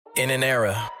In an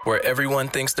era where everyone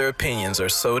thinks their opinions are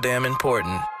so damn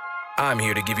important, I'm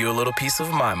here to give you a little piece of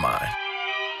my mind.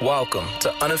 Welcome to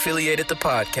Unaffiliated the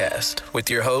Podcast with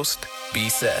your host, B.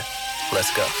 Seth.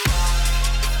 Let's go.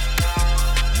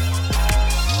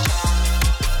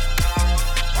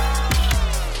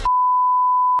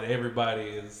 Everybody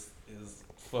is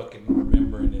fucking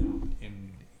remembering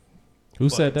and Who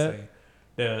said that? saying.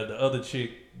 The other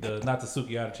chick, not the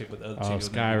Sukiyaki chick, but the other chick. Oh,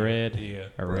 Sky Red. Yeah.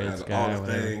 Or Red Sky. All the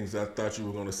whatever. things I thought you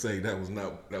were gonna say, that was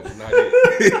not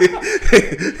it.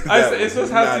 It's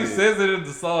just how she says it in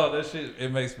the song. That shit,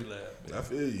 it makes me laugh. I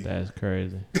feel you. That's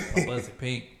crazy. My pussy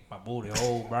pink, my booty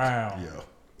whole brown. Yeah.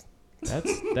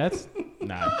 That's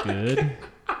not good.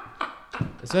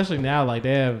 Especially now, like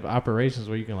they have operations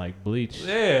where you can like bleach.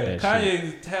 Yeah, that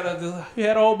Kanye shit. had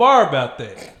a whole bar about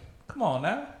that. Come on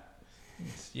now.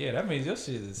 Yeah, that means your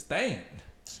shit is stained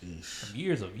from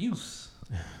years of use.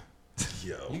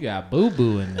 Yo. You got boo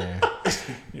boo in there.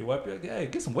 You wipe your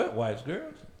get some wet wipes,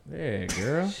 girl. Yeah,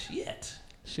 girl. Shit.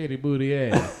 Shitty booty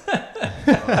ass.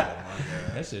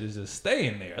 That shit is just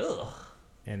staying there. Ugh.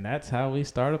 And that's how we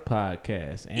start a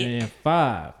podcast. And in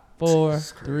 5, 4,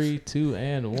 3, 2,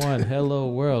 and 1. Hello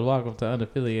world. Welcome to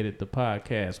Unaffiliated the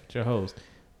Podcast with your host,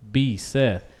 B.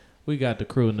 Seth. We got the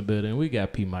crew in the building. We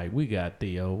got P Mike. We got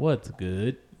Theo. What's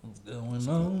good? What's going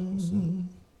on?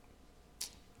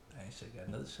 I ain't should got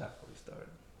another shot before we started.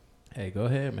 Hey, go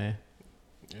ahead, man.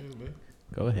 Yeah, man.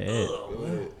 Go ahead. Go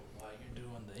ahead. While you're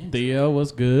doing the intro. Theo,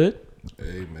 what's good?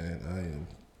 Hey, man, I am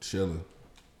chilling.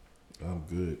 I'm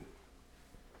good.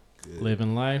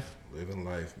 Living life. Living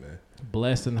life, man.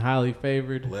 Blessed and highly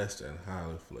favored. Blessed and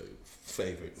highly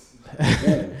favored.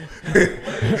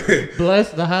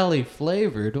 Blessed and highly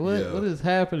flavored. What? Yeah. What is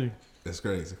happening? That's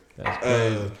crazy. That's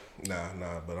crazy.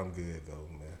 Nah, but I'm good though,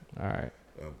 man. All right.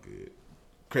 I'm good.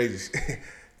 Crazy.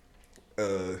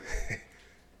 I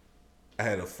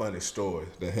had a funny story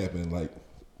that happened. Like,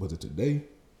 was it today?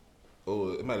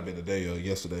 Or it might have been today or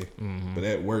yesterday. Mm-hmm. But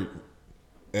at work,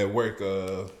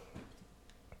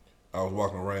 I was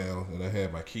walking around and I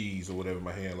had my keys or whatever in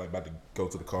my hand, like about to go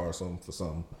to the car or something for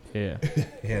something. Yeah.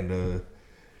 and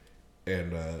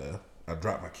I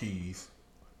dropped my keys.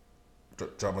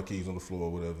 Drop my keys on the floor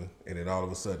or whatever, and then all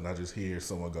of a sudden I just hear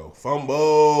someone go,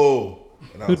 "Fumble!"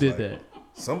 And I Who was did like, that?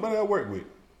 Somebody I work with.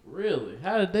 Really?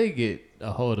 How did they get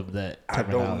a hold of that I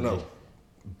terminology? don't know,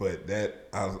 but that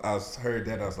I heard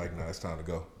that I was like, "Nah, it's time to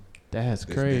go." That's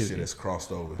This crazy. shit has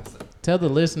crossed over. Tell the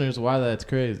listeners why that's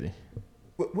crazy.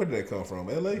 Where did that come from?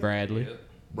 L.A. Bradley.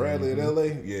 Bradley in L.A.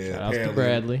 Yeah, Shout out to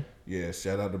Bradley. Yeah,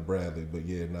 shout out to Bradley. But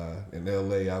yeah, nah, in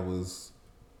L.A. I was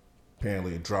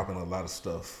apparently dropping a lot of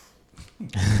stuff.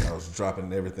 I was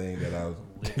dropping everything that I was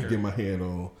getting my hand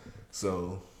on.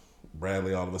 So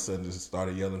Bradley all of a sudden just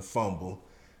started yelling "fumble,"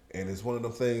 and it's one of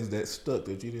them things that stuck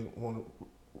that you didn't want to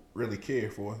really care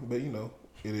for. But you know,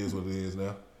 it is what it is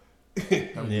now.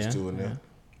 I'm used to it now. Yeah.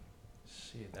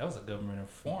 Shit, that was a government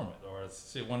informant or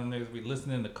shit. One of them niggas be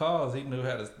listening to calls. He knew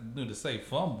to say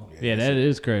fumble. Yeah, that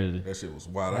is crazy. That shit was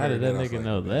wild. How I did heard that I was nigga like,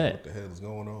 know man, that? What the hell is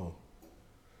going on?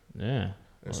 Yeah.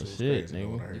 That Well, shit was shit, crazy, though,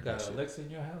 when I nigga. heard You that got shit. Alexa in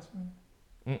your house,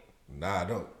 man? Nah, I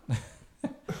don't.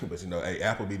 But you know, hey,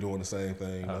 Apple be doing the same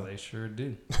thing. Oh, know? they sure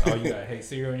do. Oh, you got Hey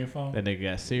Siri on your phone? That nigga got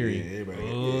Yeah, Siri. everybody.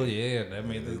 Oh yeah, that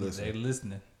means they they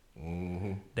listening.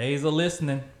 Mm-hmm. Days of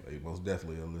listening. They most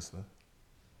definitely are listening.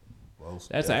 Most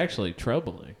That's definitely. actually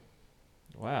troubling.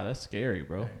 Wow, that's scary,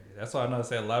 bro. That's why I know I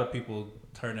say a lot of people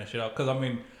turn that shit off. Because I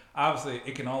mean, obviously,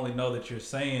 it can only know that you're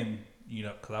saying, you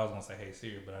know, because I was gonna say Hey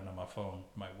Siri, but I know my phone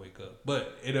might wake up.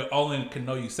 But it only can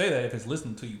know you say that if it's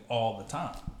listening to you all the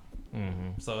time. Mm-hmm.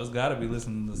 So it's got to be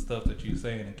listening to the stuff that you're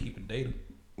saying and keeping data.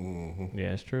 Mm-hmm.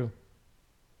 Yeah, it's true.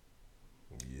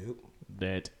 Yep.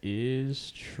 That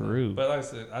is true. But like I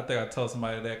said, I think I told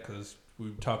somebody that because we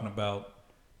were talking about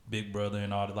Big Brother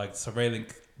and all the like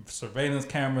surveillance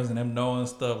cameras and them knowing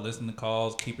stuff, listening to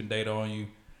calls, keeping data on you.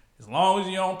 As long as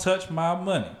you don't touch my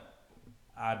money,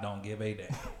 I don't give a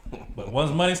damn. But once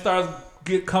money starts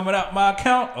coming out my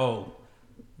account, oh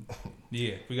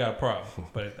yeah, we got a problem.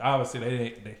 But obviously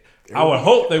they I would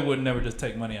hope they would never just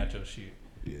take money out your shit.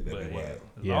 Yeah, that'd But be yeah, wild.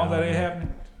 as long as that ain't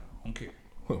happening, I don't care.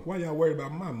 Why y'all worried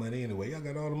about my money anyway? Y'all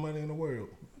got all the money in the world.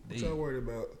 What y'all worried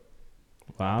about?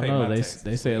 Well, I Pay don't know. my They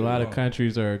taxes. say a lot of Wrong.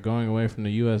 countries are going away from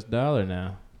the U.S. dollar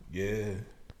now. Yeah.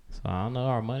 So I don't know.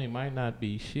 Our money might not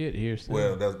be shit here soon.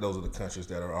 Well, those are the countries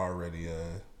that are already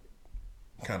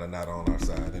kind of not on our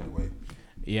side anyway.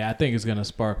 Yeah, I think it's gonna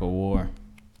spark a war.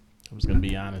 I'm just gonna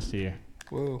be honest here.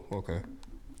 Well, okay.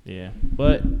 Yeah,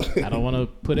 but I don't want to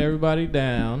put everybody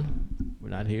down. We're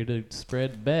not here to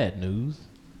spread bad news.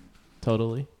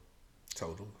 Totally.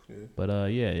 Total, yeah. But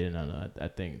I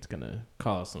think it's gonna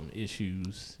cause some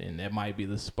issues, and that might be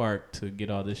the spark to get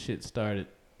all this shit started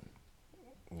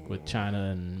with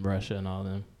China and Russia and all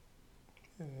them.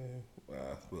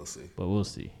 We'll see. But we'll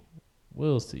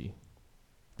see.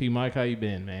 P Mike, how you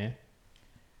been, man?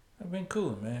 I've been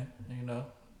cool, man. You know,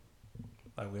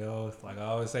 like I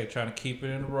always say, trying to keep it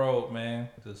in the road, man.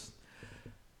 Just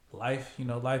life,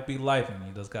 life be life, and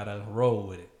you just gotta roll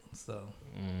with it. So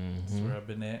that's where I've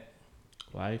been at.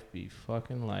 Life be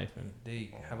fucking life.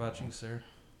 Indeed. How about you, sir?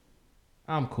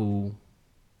 I'm cool.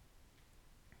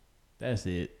 That's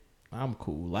it. I'm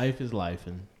cool. Life is life,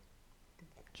 and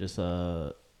just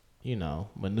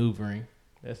maneuvering.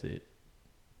 That's it.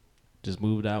 Just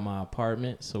moved out my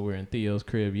apartment, so we're in Theo's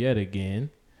crib yet again.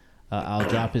 I'll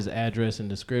drop his address in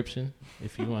description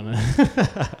if you wanna.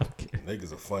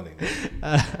 Niggas are funny.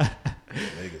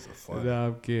 Niggas are funny. No,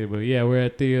 I'm kidding, but yeah, we're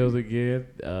at Theo's again.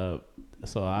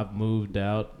 So I've moved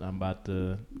out. I'm about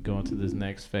to go into this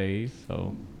next phase.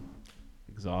 So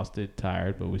exhausted,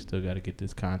 tired, but we still got to get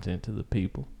this content to the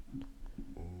people.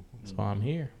 So I'm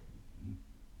here.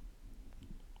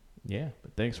 Yeah,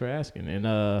 but thanks for asking. And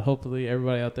hopefully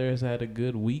everybody out there has had a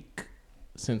good week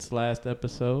since the last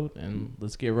episode. And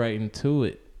let's get right into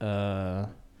it. I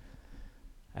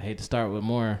hate to start with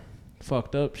more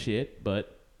fucked up shit,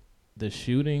 but the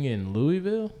shooting in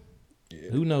Louisville? Yeah.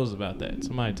 Who knows about that?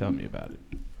 Somebody tell me about it.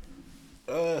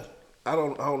 I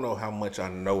don't know how much I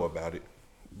know about it,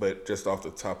 but just off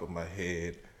the top of my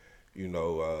head,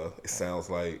 it sounds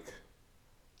like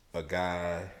a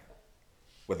guy.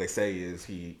 What they say is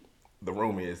the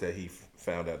rumor is that he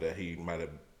found out that he might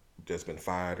have just been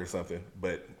fired or something,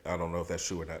 but I don't know if that's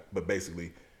true or not. But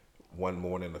basically, one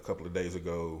morning a couple of days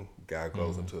ago, guy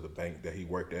goes into the bank that he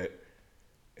worked at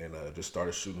and just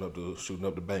started shooting up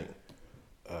the bank.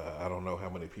 I don't know how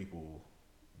many people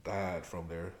died from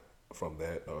that,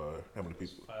 or how many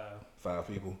people? Five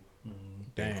people.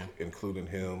 Damn. Including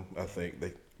him. I think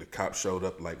the cops showed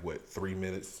up 3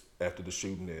 minutes after the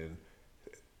shooting, and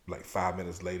 5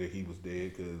 minutes later he was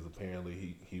dead because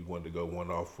apparently he wanted to go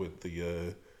one off with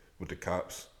the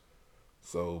cops.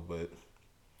 So, but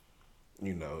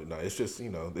it's just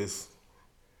this.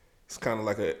 It's kind of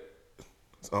like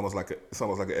It's almost like an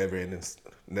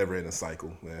never-ending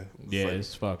cycle, man.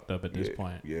 It's fucked up at this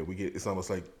point. Yeah, it's almost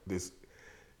like this.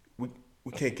 We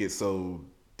can't get so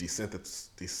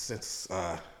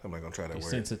desensitized. I'm not gonna try that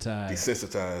word.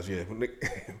 Desensitized. Yeah,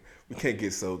 we can't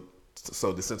get so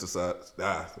desensitized.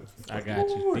 I got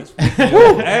you. Ass.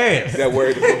 That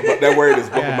word is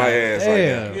bumping my ass right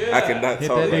now. Yeah. I cannot hit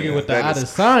talk that right nigga now. with the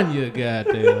Adesanya,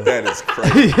 goddamn. That is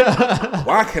crazy.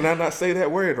 Why can I not say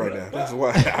that word right now? That's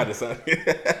why Adesanya.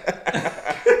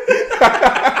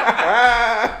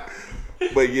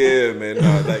 But yeah, man,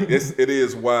 it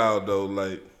is wild though.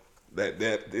 That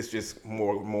it's just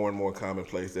more and more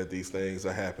commonplace that these things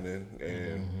are happening,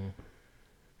 and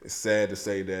it's sad to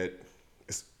say that.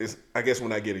 It's I guess we're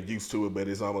not getting used to it, but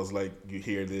it's almost like you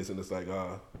hear this and it's like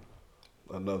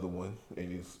another one,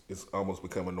 and it's almost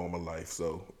become a normal life.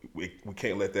 So we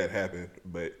can't let that happen.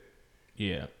 But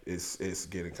yeah, it's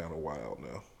getting kind of wild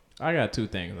now. I got two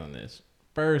things on this.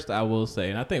 First, I will say,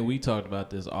 and I think we talked about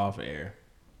this off air.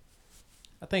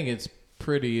 I think it's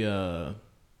pretty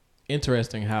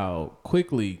interesting how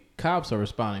quickly cops are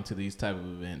responding to these type of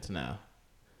events now,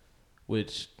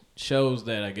 which shows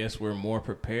that I guess we're more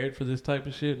prepared for this type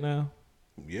of shit now.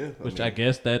 Yeah. I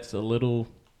guess that's a little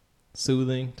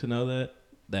soothing to know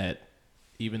that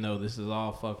even though this is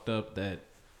all fucked up, that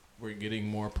we're getting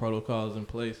more protocols in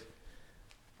place.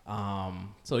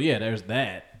 So yeah, there's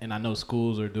that. And I know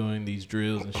schools are doing these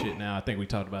drills and shit now. I think we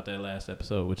talked about that last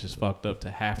episode, which is fucked up to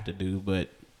have to do, but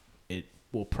it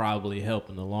will probably help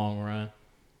in the long run.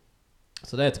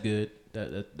 So that's good.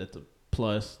 That's a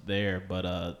plus there.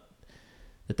 But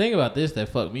the thing about this that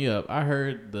fucked me up, I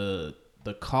heard the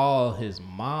call his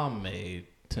mom made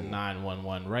to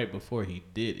 911 right before he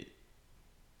did it.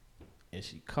 And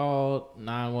she called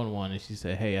 911 and she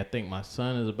said, "Hey, I think my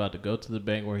son is about to go to the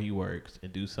bank where he works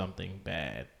and do something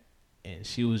bad." And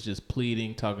she was just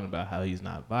pleading, talking about how he's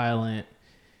not violent.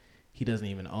 He doesn't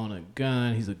even own a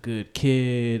gun. He's a good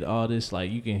kid. All this,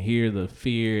 you can hear the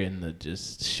fear and the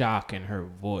just shock in her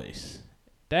voice.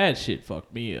 That shit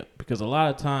fucked me up because a lot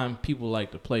of time people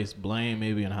like to place blame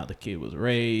maybe on how the kid was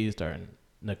raised or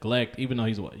neglect, even though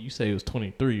you say he was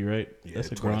 23, right? Yeah,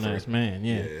 that's a grown-ass man,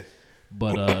 yeah.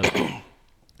 But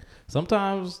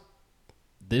sometimes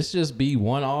this just be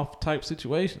one-off type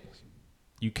situations.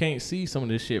 You can't see some of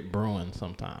this shit brewing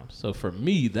sometimes. So for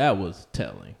me, that was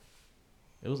telling.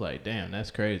 It was like, damn, that's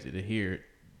crazy to hear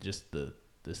just the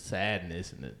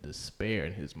sadness and the despair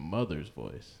in his mother's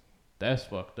voice. That's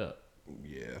fucked up.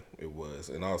 Yeah, it was.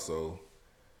 And also,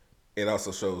 it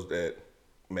also shows that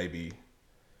maybe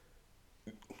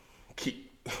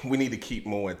we need to keep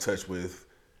more in touch with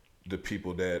the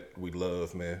people that we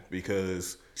love, man.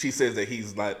 Because she says that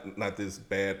he's not this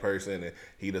bad person and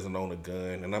he doesn't own a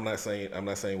gun. And I'm not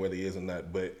saying whether he is or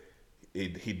not, but he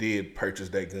did purchase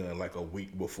that gun like a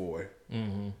week before.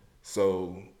 Mm-hmm.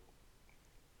 So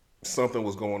something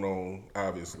was going on,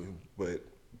 obviously, but.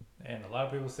 And a lot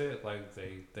of people said like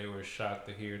they were shocked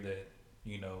to hear that,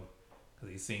 because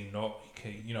he seemed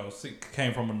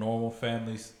came from a normal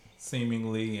family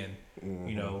seemingly, and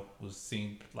was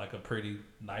seemed like a pretty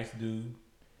nice dude.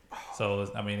 So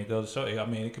it goes to show you.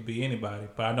 It could be anybody,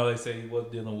 but I know they say he was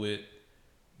dealing with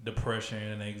depression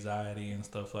and anxiety and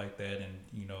stuff like that, and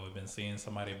we've been seeing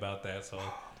somebody about that. So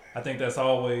I think that's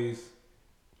always.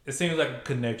 It seems like a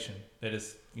connection that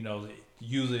is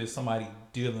usually it's somebody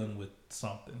dealing with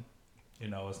something.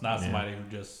 It's not somebody who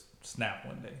just snapped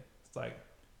one day. It's like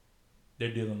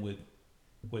they're dealing with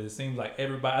what it seems like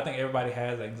everybody. I think everybody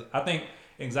has. I think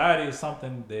anxiety is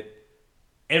something that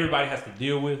everybody has to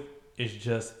deal with. It's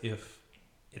just if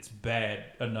it's bad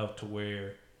enough to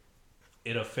where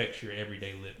it affects your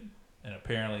everyday living. And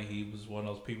apparently he was one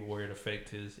of those people where it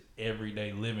affected his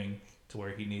everyday living to where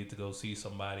he needed to go see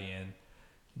somebody, and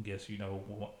I guess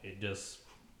it just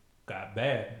got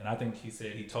bad. And I think he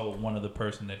said he told one of the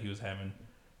person that he was having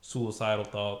suicidal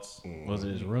thoughts. Was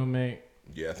it his roommate?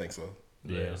 Yeah, I think so.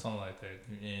 Yeah, something like that.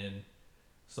 And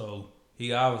so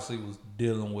he obviously was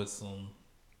dealing with some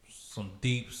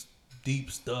deep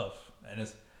stuff. And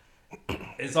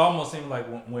it's almost seemed like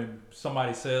when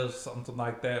somebody says something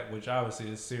like that, which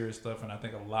obviously is serious stuff, and I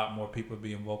think a lot more people are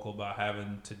being vocal about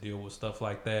having to deal with stuff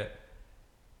like that.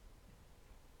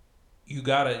 You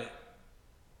gotta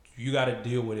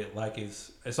deal with it like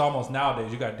it's almost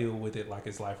nowadays you gotta deal with it like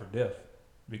it's life or death,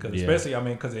 because especially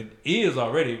because it is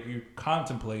already, if you're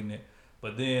contemplating it,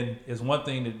 but then it's one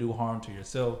thing to do harm to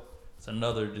yourself, it's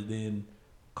another to then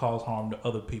cause harm to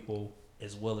other people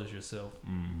as well as yourself.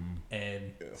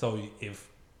 And so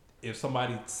if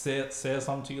somebody says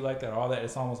something to you like that, all that,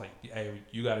 it's almost like, hey,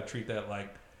 you gotta treat that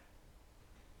like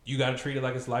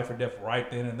it's life or death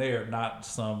right then and there, not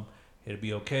some it'll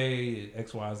be okay,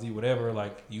 X, Y, Z, whatever.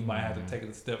 Like, you might have to take it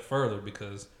a step further,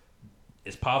 because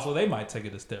it's possible they might take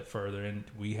it a step further, and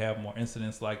we have more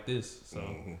incidents like this. So,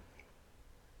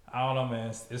 I don't know,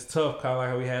 man. It's tough, kind of like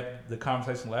how we had the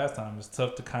conversation last time. It's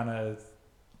tough to kind of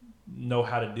know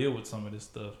how to deal with some of this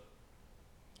stuff.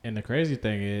 And the crazy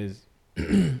thing is,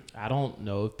 I don't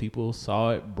know if people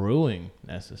saw it brewing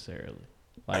necessarily.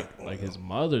 Like his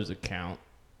mother's account,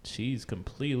 she's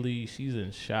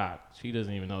in shock. She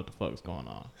doesn't even know what the fuck's going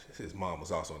on. His mom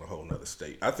was also in a whole nother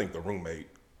state. I think the roommate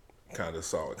kind of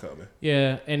saw it coming.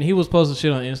 Yeah, and he was posting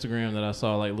shit on Instagram that I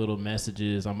saw, like little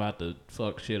messages, I'm about to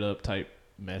fuck shit up type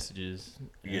messages.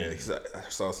 Yeah, I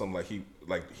saw something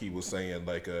like he was saying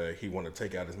like he wanted to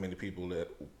take out as many people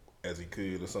as he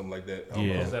could or something like that.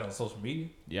 Yeah. Was that on social media?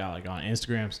 Yeah, like on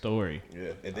Instagram story.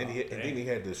 Yeah, and then he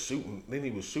had the shooting. Then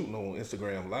he was shooting on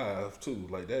Instagram Live too.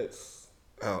 Like that's.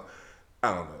 I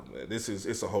don't know, man.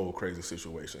 It's a whole crazy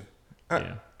situation.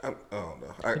 I don't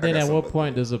know. Then at what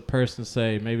point does a person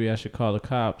say, maybe I should call the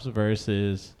cops,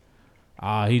 versus,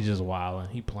 he's just wilding,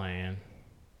 he playing?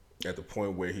 At the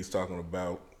point where he's talking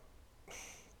about.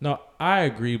 No, I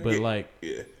agree, but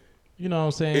you know what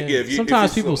I'm saying? Yeah,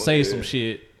 sometimes people say some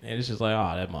shit, and it's just like,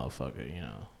 oh, that motherfucker,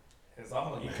 It's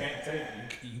almost,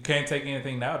 you can't take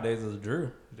anything nowadays as a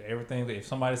drill. Everything, if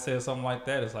somebody says something like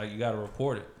that, it's like you got to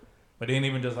report it. But then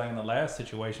even just like in the last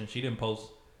situation, she didn't post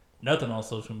nothing on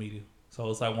social media.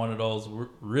 So it's like one of those,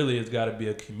 really it's got to be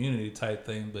a community type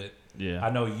thing. But yeah,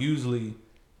 I know usually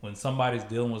when somebody's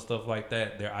dealing with stuff like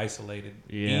that, they're isolated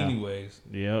anyways.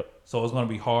 Yep. So it's going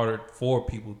to be harder for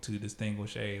people to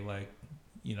distinguish,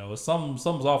 something's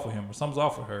off with him or something's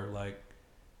off with her. Like,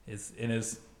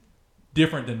 it's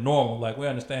different than normal. Like, we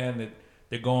understand that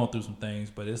they're going through some things,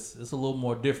 but it's a little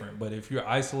more different. But if you're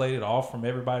isolated off from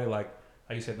everybody, like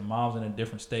you said, the mom's in a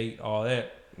different state, all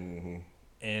that. Mm-hmm.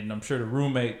 And I'm sure the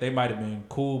roommate, they might have been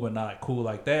cool, but not cool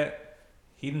like that.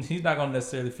 He's not going to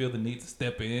necessarily feel the need to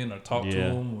step in or talk to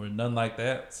him or nothing like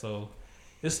that. So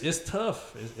it's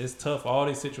tough. It's tough. All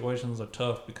these situations are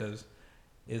tough because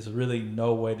it's really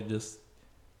no way to just.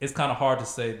 It's kind of hard to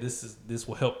say this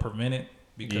will help prevent it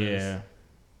because.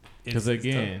 Because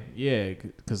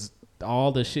because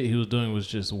all the shit he was doing was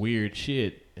just weird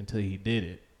shit until he did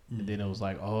it, and then it was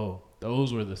like, oh.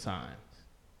 Those were the signs.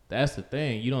 That's the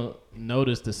thing. You don't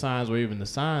notice the signs or even the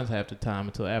signs half the time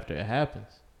until after it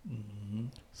happens. Mm-hmm.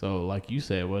 So, like you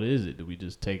said, what is it? Do we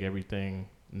just take everything?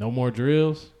 No more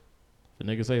drills?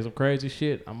 the nigga say some crazy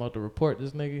shit, I'm about to report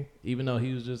this nigga, even though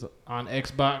he was just on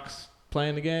Xbox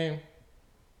playing the game.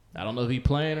 I don't know if he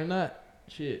playing or not.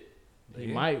 Shit, he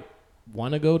might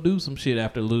want to go do some shit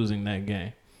after losing that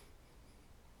game.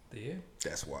 Yeah,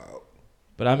 That's wild.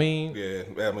 But I mean, I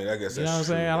guess that's true. You know what I'm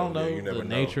saying? I don't know the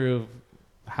nature of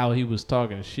how he was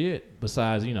talking shit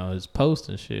besides, his post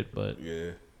and shit, but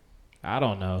I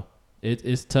don't know.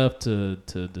 It's tough to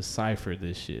decipher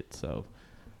this shit. So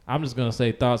I'm just going to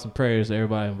say thoughts and prayers to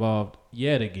everybody involved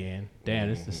yet again. Damn,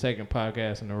 this is the second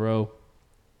podcast in a row.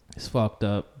 It's fucked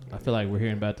up. I feel like we're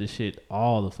hearing about this shit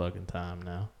all the fucking time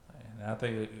now. And I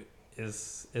think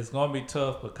it's going to be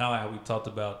tough, but kind of like how we talked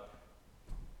about,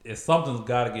 if something's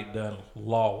got to get done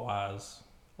law-wise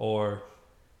or,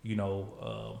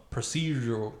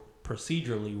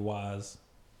 procedurally wise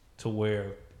to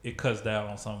where it cuts down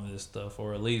on some of this stuff,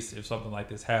 or at least if something like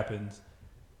this happens,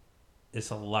 it's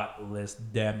a lot less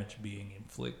damage being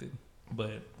inflicted.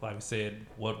 But like we said,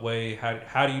 what way,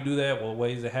 how do you do that? What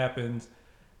ways it happens?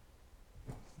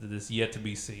 This yet to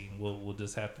be seen. We'll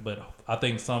just have to, but I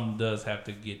think something does have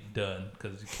to get done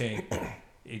because you can't.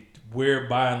 We're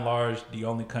by and large the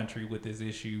only country with this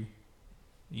issue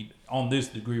on this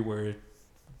degree where,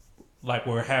 like,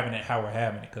 we're having it how we're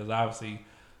having it. Because obviously,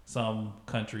 some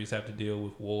countries have to deal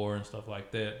with war and stuff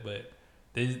like that. But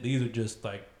these are just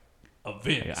like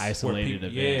events, like isolated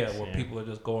events. Where people are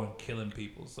just going killing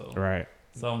people. So right,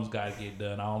 something's got to get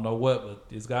done. I don't know what, but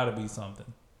it's got to be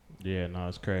something. Yeah, no,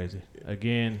 it's crazy.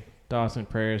 Again, thoughts and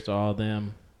prayers to all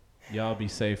them. Y'all be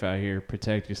safe out here.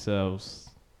 Protect yourselves.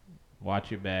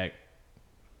 Watch your back.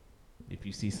 If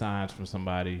you see signs from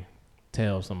somebody,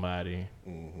 tell somebody.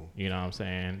 Mm-hmm. You know what I'm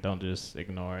saying? Don't just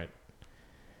ignore it.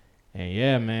 And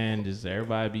yeah, man, just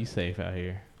everybody be safe out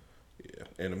here. Yeah,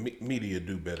 and the media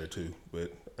do better too.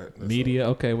 But media,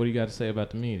 okay. What do you got to say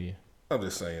about the media? I'm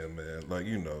just saying, man. Like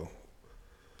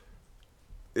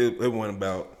it went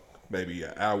about maybe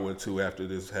an hour or two after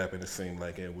this happened. It seemed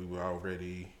like, and we were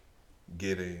already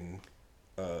getting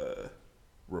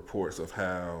reports of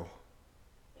how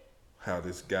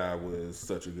this guy was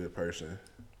such a good person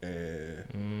and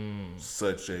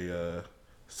such a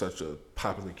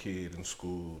popular kid in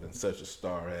school and such a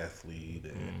star athlete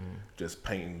and just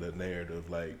painting the narrative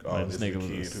like, oh, this is a kid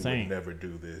who would never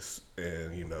do this.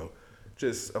 And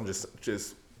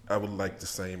I would like the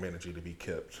same energy to be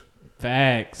kept.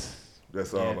 Facts.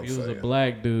 That's all I'm saying. If he was a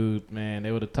black dude, man,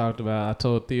 they would have talked about, I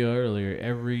told Theo earlier,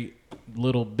 every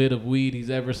little bit of weed he's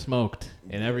ever smoked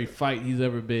and every fight he's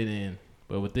ever been in.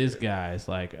 But with this guy, it's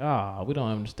like, we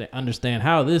don't understand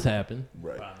how this happened.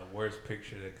 Right. Find the worst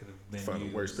picture that could have been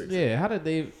used. The worst picture. Yeah, how did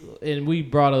they, and we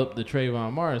brought up the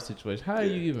Trayvon Martin situation. How do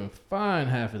you even find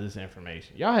half of this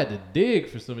information? Y'all had to dig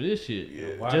for some of this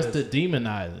shit just to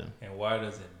demonize him. And why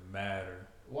does it matter?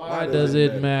 Why does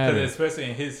it matter? Because especially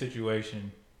in his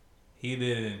situation, he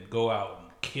didn't go out and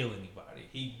kill anybody.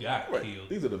 He got killed.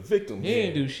 These are the victims. He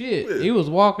didn't do shit. Yeah. He was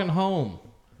walking home.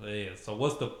 Yeah. So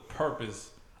what's the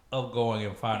purpose of going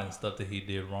and finding stuff that he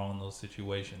did wrong in those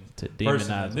situations? To demonize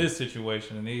him. In this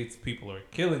situation, and these people are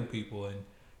killing people, and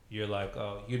you're like,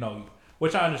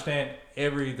 which I understand.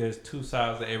 There's two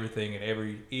sides to everything,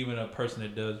 and even a person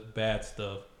that does bad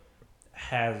stuff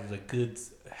has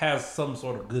some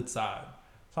sort of good side.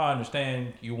 So I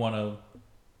understand you want to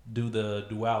do the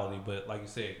duality, but like you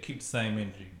said, keep the same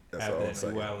energy. That's have all that I'm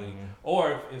saying. duality. Mm-hmm.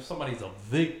 Or if somebody's a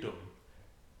victim,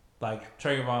 like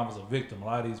Trayvon was a victim. A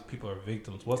lot of these people are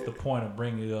victims. What's the point of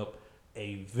bringing up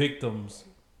a victim's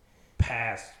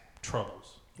past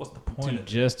troubles? What's the point to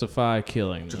justify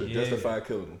killing them? To justify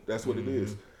killing them. That's what it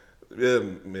is. Yeah,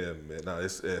 man. No,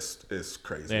 it's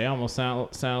crazy. They almost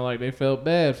sound like they felt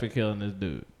bad for killing this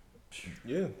dude.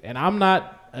 Yeah. And I'm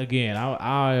not. Again,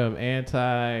 I am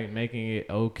anti making it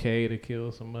okay to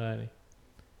kill somebody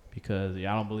because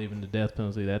y'all don't believe in the death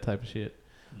penalty, that type of shit.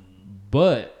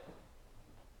 But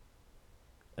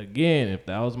again, if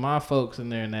that was my folks in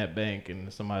there in that bank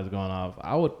and somebody's going off,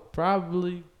 I would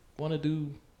probably want to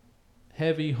do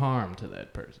heavy harm to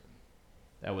that person.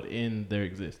 That would end their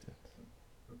existence.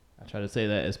 I try to say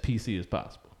that as PC as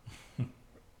possible.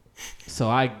 So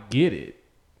I get it.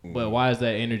 But why is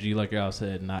that energy, like y'all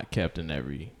said, not kept in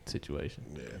every situation?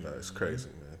 Yeah, no, it's crazy,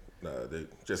 man. No, they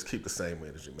just keep the same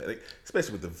energy, man.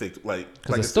 Especially with the victim,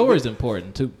 because the story's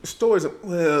important too. Stories,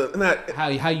 not how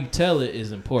you tell it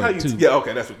is important too. Yeah,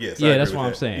 okay, that's what. Yes, yeah, that's what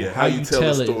I'm saying. Yeah, how you tell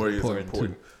the story is important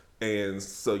too. And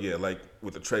so yeah, like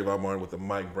with the Trayvon Martin, with the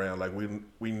Mike Brown, like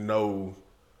we know,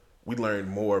 we learned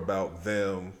more about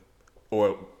them,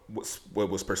 or what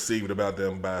was perceived about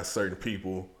them by certain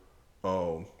people.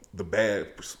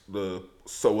 The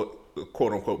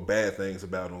quote unquote bad things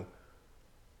about them,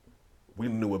 we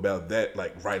knew about that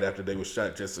like right after they were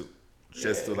shot, just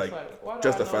to like why do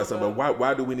justify I know something. about-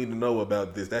 Why do we need to know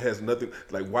about this? That has nothing.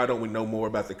 Like, why don't we know more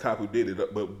about the cop who did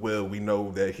it? But we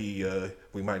know that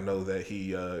we might know that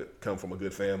he come from a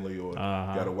good family or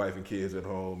got a wife and kids at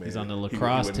home. He's and on the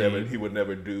lacrosse team. He would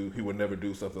never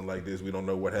do something like this. We don't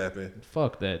know what happened.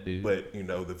 Fuck that dude. But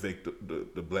the victim,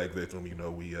 the black victim,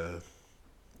 we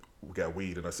got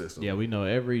weed in our system. Yeah, we know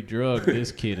every drug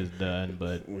this kid has done,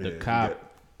 but the cop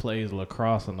plays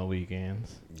lacrosse on the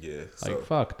weekends. Yeah, like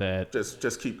fuck that.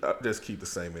 Just keep the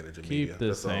same energy. Keep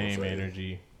the same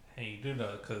energy. Hey, you do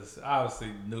know, because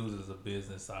obviously news is a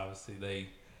business. Obviously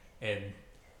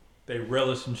they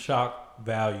relish in shock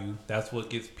value. That's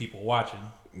what gets people watching.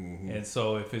 Mm-hmm. And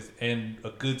so if it's in a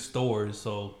good story,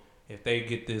 so if they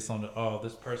get this on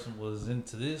this person was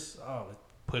into this, let's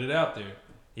put it out there.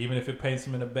 Even if it paints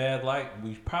them in a bad light,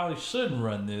 we probably shouldn't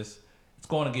run this. It's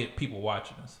going to get people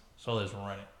watching us, so let's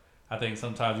run it. I think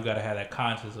sometimes you got to have that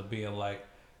conscience of being like,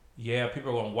 yeah,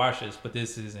 people are going to watch this, but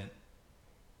this isn't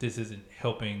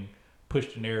helping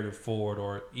push the narrative forward,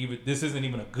 or even this isn't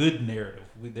even a good narrative.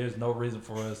 There's no reason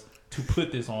for us to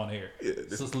put this on air. Yeah,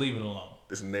 so let's leave it alone.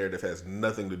 This narrative has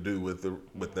nothing to do with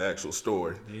the actual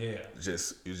story. Yeah,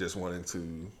 you're just wanting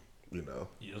to.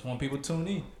 You just want people to tune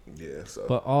in. Yeah. So.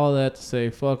 But all that to say,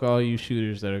 fuck all you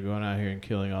shooters that are going out here and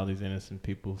killing all these innocent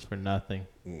people for nothing.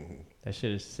 Mm-hmm. That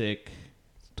shit is sick.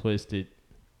 It's twisted.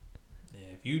 Yeah,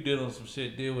 if you deal with some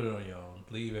shit, deal with it on your own.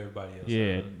 Leave everybody else.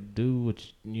 Yeah, do what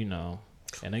you know.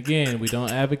 And again, we don't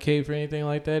advocate for anything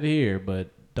like that here, but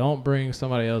don't bring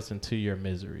somebody else into your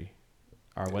misery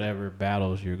or whatever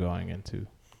battles you're going into.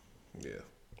 Yeah.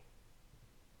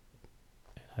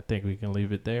 I think we can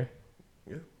leave it there.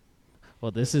 Yeah.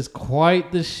 Well, this is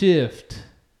quite the shift.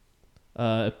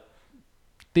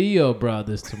 Theo brought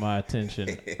this to my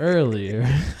attention earlier.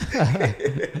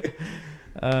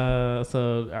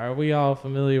 So are we all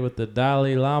familiar with the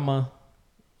Dalai Lama?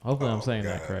 Hopefully I'm saying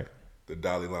that correct. The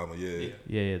Dalai Lama, yeah.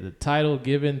 Yeah, the title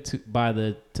given by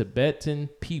the Tibetan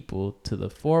people to the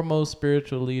foremost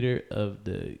spiritual leader of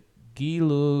the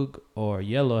Gelug or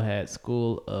Yellow Hat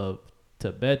school of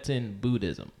Tibetan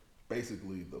Buddhism.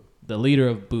 Basically the leader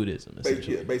of Buddhism,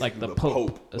 essentially. Basically like the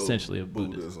Pope essentially, of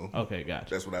Buddhism. Okay,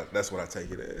 gotcha. That's what I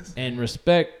take it as. And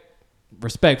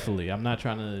respectfully, I'm not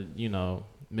trying to,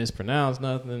 mispronounce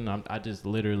nothing. I'm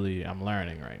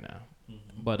learning right now.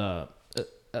 Mm-hmm. But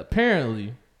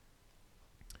apparently,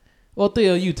 well,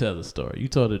 Theo, you tell the story. You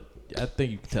told it. I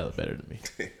think you can tell it better than me.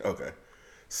 Okay.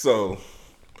 So,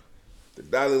 the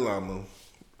Dalai Lama,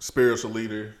 spiritual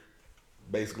leader,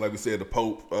 basically, like we said, the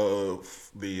Pope of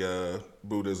the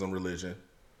Buddhism religion.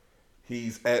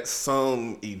 He's at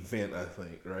some event, I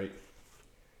think, right?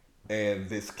 And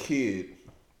this kid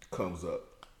comes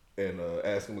up and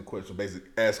asks him a question. Basically,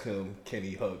 ask him, can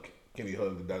he hug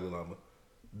the Dalai Lama?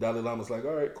 Dalai Lama's like,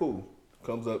 all right, cool.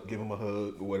 Comes up, give him a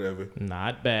hug or whatever.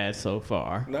 Not bad so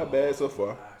far. Not bad so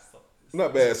far.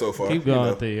 Keep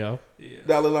going, Theo. Yeah.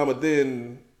 Dalai Lama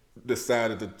then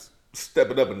decided to step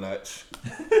it up a notch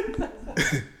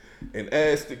and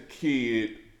asked the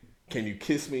kid, can you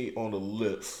kiss me on the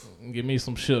lips? Give me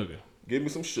some sugar. Give me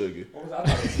some sugar. What was I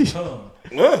thought it was tongue?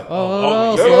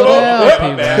 Slow down,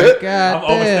 P-Mike. God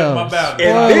damn. I'm overstepping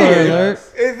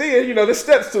And then, there's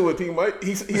steps to it, P-Mike.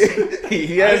 He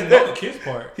has the kiss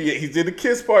part. He did the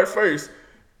kiss part first,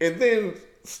 and then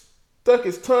stuck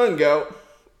his tongue out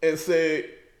and said,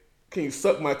 can you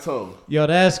suck my tongue? Yo,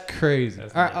 that's crazy. All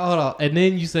right, hold on. And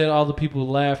then you said all the people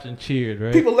laughed and cheered,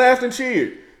 right? People laughed and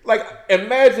cheered. Like,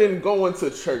 imagine going to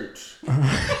church.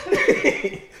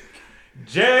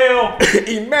 Jail.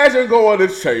 Imagine going to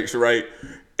church, right?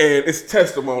 And it's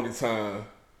testimony time.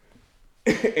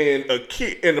 And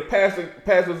the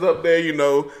pastor's up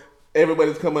there,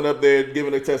 everybody's coming up there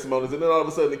giving their testimonies. And then all of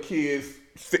a sudden the kids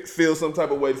feel some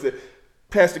type of way to say,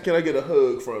 Pastor, can I get a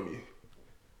hug from you?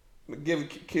 Give a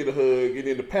kid a hug. And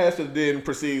then the pastor then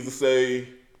proceeds to say,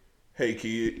 hey,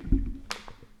 kid,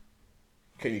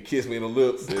 can you kiss me in the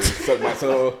lips and suck my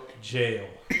tongue? Jail.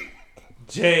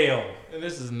 And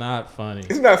this is not funny.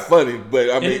 It's not funny,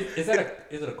 but I mean, is it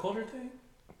a culture thing?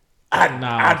 I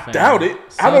doubt it.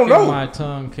 I don't know. My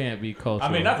tongue can't be cultural.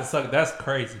 I mean, not to suck. That's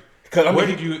crazy. Where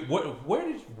did you?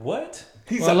 What?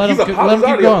 He's already apologized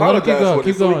for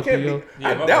it. So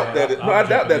I doubt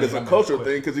that is a cultural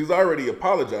thing because he's already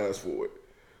apologized for it.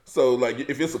 So, like,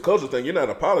 if it's a cultural thing, you're not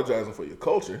apologizing for your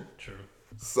culture. True.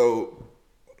 So,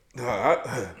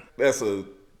 that's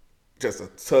just a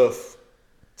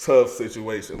tough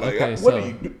situation. Like, okay, what do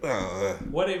you do?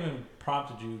 What even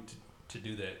prompted you to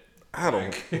do that? I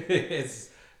don't.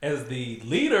 As the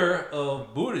leader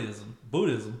of Buddhism.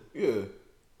 Yeah.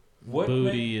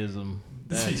 Buddhism.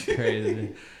 That's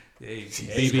crazy.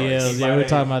 BBLs. Yeah, we were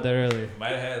talking about that earlier. Might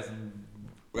have had some.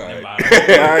 All right. All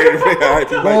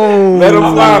right. Let him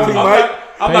fly, P. Mike.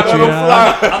 I'm not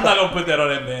gonna put that on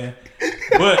that man.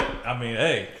 But I mean,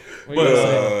 hey. All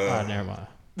right, never mind.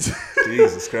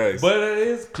 Jesus Christ. But it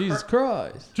is Jesus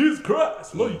Christ. Jesus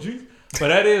Christ. Lord Jesus. But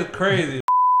that is crazy.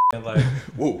 And like,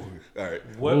 whoa. All right.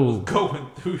 What was going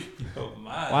through your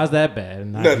mind? Why is that bad?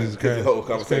 Nothing. Because the whole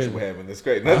conversation we're having is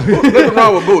great. Nothing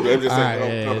wrong with Buddha. I'm just saying the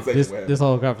whole conversation we're having. This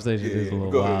whole conversation is a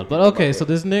little wild. But okay, so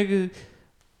this nigga,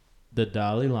 the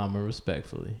Dalai Lama,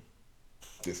 respectfully,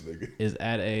 this nigga is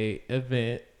at a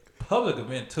event. Public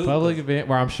event too. Public event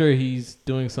where I'm sure he's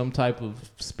doing some type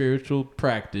of spiritual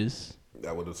practice.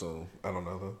 I would assume. I don't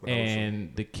know though.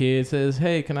 And the kid says,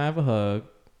 "Hey, can I have a hug?"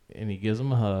 And he gives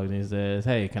him a hug. And he says,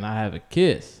 "Hey, can I have a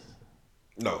kiss?"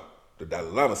 No, the Dalai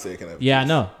Lama said, "Can I have a kiss?" I kiss?"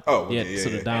 know. Oh, well, yeah. So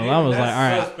the Dalai Lama was like, "All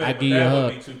right, I give you a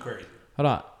hug." Would be too crazy. Hold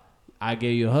on, I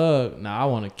gave you a hug. Now I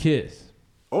want a kiss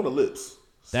on the lips.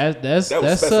 That's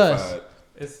sus.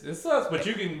 It's sus, but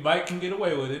Mike can get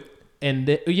away with it. And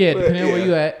depending on where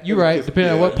you at, you're right.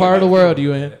 Depending on what part of the world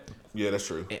you in. Yeah, that's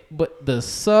true. But the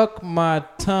suck my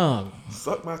tongue.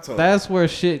 Suck my tongue. That's where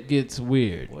shit gets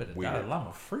weird. Boy, the Dalai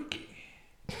Lama freaky.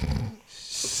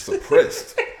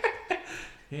 Suppressed.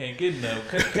 He ain't getting no.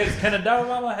 Can a Dalai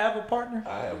Lama have a partner?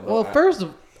 I have no. Well, first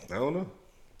of I don't know.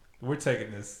 We're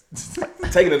taking this.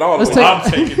 Taking it all the way.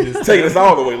 I'm taking this. Taking this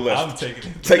all the way left. I'm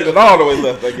taking it. Taking it all the way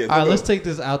left. I guess. All right, let's take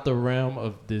this out the realm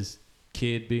of this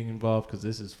kid being involved because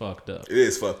this is fucked up. It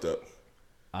is fucked up.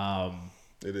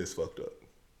 It is fucked up.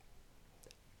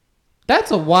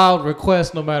 That's a wild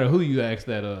request, no matter who you ask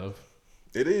that of.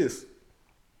 It is.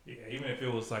 Yeah, even if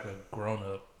it was like a grown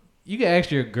up. You can ask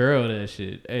your girl that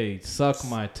shit. Hey, suck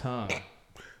my tongue.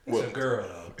 It's a girl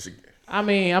though. I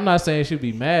mean, I'm not saying she'd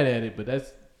be mad at it, but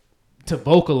that's to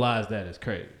vocalize that is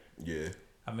crazy. Yeah.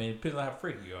 I mean, it depends on how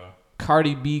freaky you are.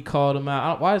 Cardi B called him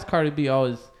out. Why is Cardi B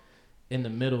always in the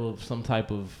middle of some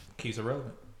type of keeps it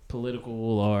relevant,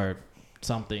 political or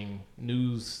something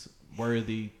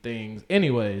newsworthy things?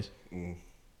 Anyways,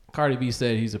 Cardi B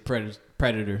said he's a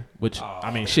predator, which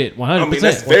I mean, shit, 100%. I mean,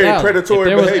 that's very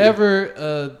predatory. If there behavior. was ever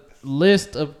a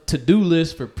list of to-do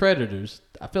lists for predators,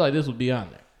 I feel like this would be on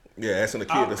there. Yeah, asking a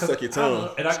kid to suck your tongue.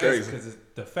 And I crazy. guess because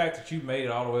the fact that you made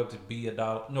it all the way up to be a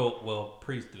dog. No, well,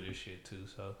 priests do this shit too.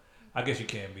 So I guess you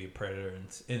can be a predator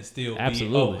and still be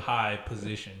a high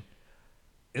position.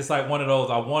 It's like one of those.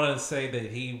 I want to say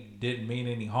that he didn't mean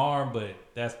any harm, but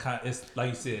that's kind. It's like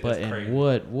you said. But it's crazy. In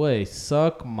what way?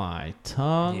 Suck my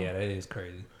tongue? Yeah, that is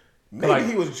crazy.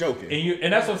 Maybe he was joking.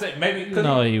 And that's what I'm saying. Maybe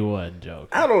no, he wasn't joking.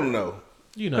 I don't know.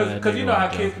 You know, because you know how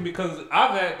kids can be. Because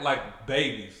I've had like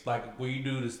babies, like where you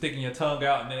do the sticking your tongue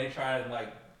out, and then they try to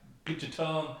like get your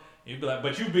tongue. And you be like,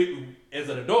 but you be as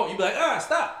an adult, you be like,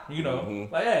 stop. You know,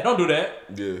 like, hey, don't do that.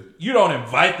 Yeah. You don't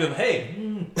invite them.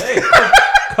 Hey,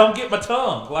 come get my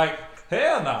tongue. Like,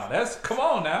 hell no. Come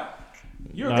on now.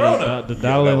 You're a grown up. The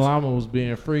Dalai Lama was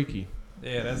being freaky.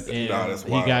 Yeah, that's wild.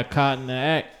 He got caught in the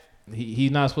act.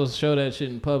 He's not supposed to show that shit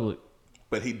in public.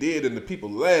 But he did, and the people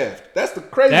laughed. That's the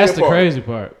crazy part. That's the crazy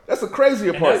part. That's the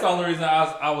crazier part. That's the only reason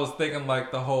I was thinking,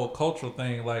 like, the whole cultural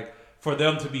thing, like, for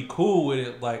them to be cool with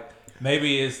it, like,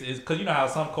 maybe it's because you know how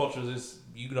some cultures,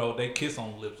 they kiss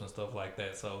on lips and stuff like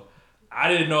that. So I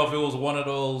didn't know if it was one of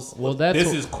those,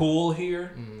 this is cool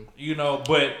here,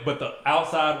 but the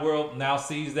outside world now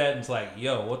sees that and it's like,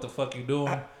 yo, what the fuck you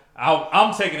doing?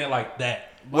 I'm taking it like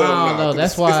that. Well, no,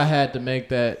 that's why I had to make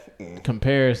that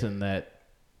comparison that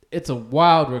it's a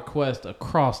wild request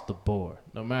across the board,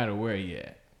 no matter where you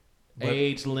at.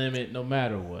 Age limit, no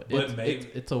matter what.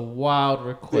 It's a wild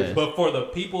request. But for the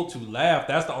people to laugh,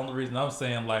 that's the only reason I'm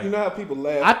saying, like... You know how people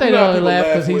laugh? I think they only laugh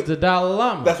because he's the Dalai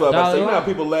Lama. That's what I'm about to say. You know how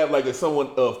people laugh like if someone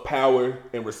of power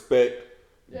and respect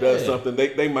does something,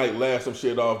 they might laugh some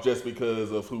shit off just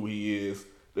because of who he is.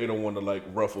 They don't want to like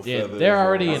ruffle feathers. They're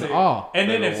already in awe. And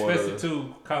then especially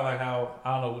too, kind of like how,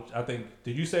 I don't know, I think,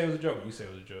 did you say it was a joke or you say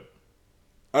it was a joke?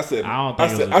 I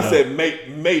said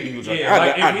maybe he was joking. Yeah,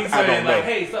 like if he's saying like,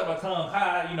 hey, suck my tongue,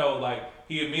 hi, like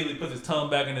he immediately puts his tongue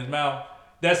back in his mouth.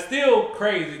 That's still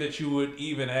crazy that you would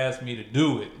even ask me to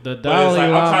do it. The Dalai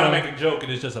Lama, I'm trying to make a joke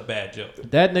and it's just a bad joke.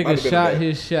 That nigga shot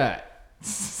his shot.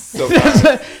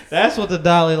 That's what the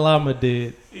Dalai Lama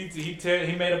did. He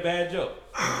made a bad joke.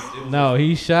 No,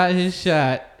 he shot his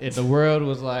shot and the world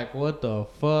was like, what the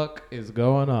fuck is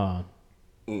going on?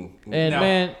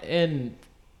 And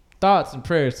thoughts and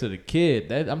prayers to the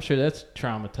kid. I'm sure that's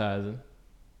traumatizing.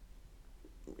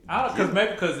 I don't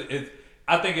because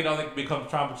I think it only becomes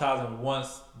traumatizing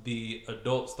once the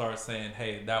adult starts saying,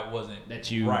 "Hey, that wasn't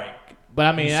right." But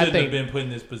I mean, you I shouldn't think have been put in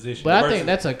this position. But I think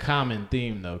that's a common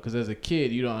theme though, because as a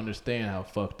kid, you don't understand how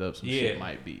fucked up some shit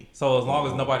might be. So as long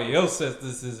as nobody else says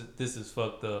this is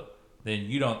fucked up, then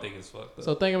you don't think it's fucked up.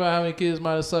 So think about how many kids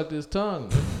might have sucked his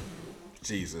tongue.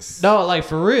 Jesus. No, like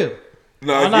for real.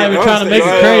 No, I'm not even trying to make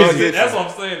it crazy. That's what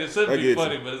I'm saying. It shouldn't be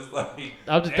funny, but it's like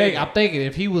I'm thinking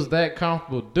if he was that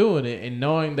comfortable doing it and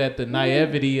knowing that the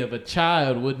naivety of a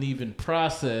child wouldn't even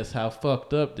process how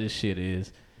fucked up this shit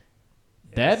is,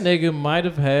 that nigga might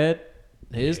have had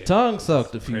his tongue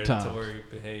sucked a few times. Predatory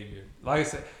behavior, like I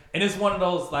said, and it's one of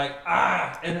those like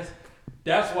and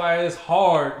that's why it's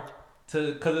hard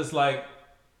because it's like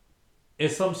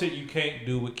it's some shit you can't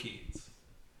do with kids.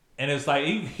 And it's like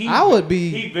I would be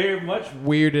he very much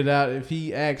weirded out if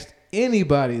he asked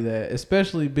anybody that,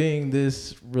 especially being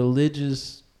this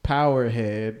religious power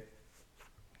head.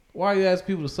 Why you ask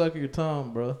people to suck your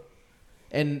tongue, bro?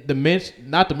 And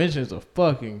not to mention it's a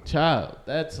fucking child.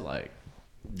 That's like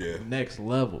next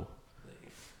level.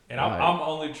 And I'm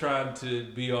only trying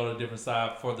to be on a different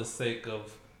side for the sake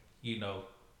of,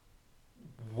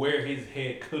 where his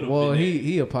head could have been. Well,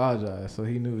 he apologized, so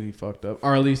he knew he fucked up,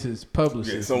 or at least his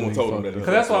publicist. Yeah, someone told him that. Because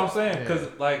that's what I'm saying. Because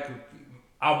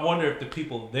I wonder if the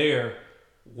people there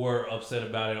were upset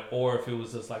about it, or if it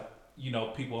was just like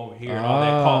people over here and all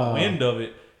that caught wind of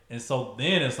it, and so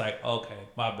then it's like, okay,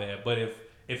 my bad. But if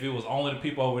it was only the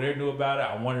people over there knew about it,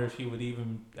 I wonder if he would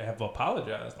even have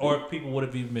apologized, or if people would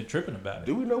have even been tripping about it.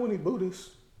 Do we know any Buddhists?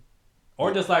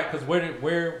 Or just like, because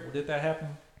where did that happen?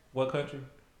 What country?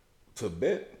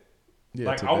 Tibet.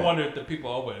 Yeah, Tibet. I wonder if the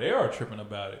people over there are tripping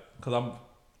about it. Because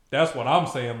that's what I'm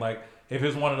saying. Like, if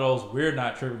it's one of those, we're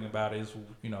not tripping about it. It's,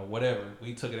 whatever.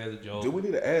 We took it as a joke. Do we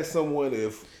need to ask someone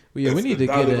if? We need to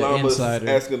get an insider.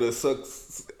 Asking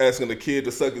the kid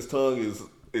to suck his tongue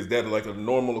is that like a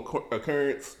normal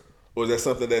occurrence, or is that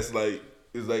something that's like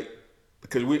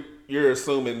because you're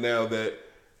assuming now that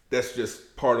that's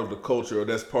just part of the culture, or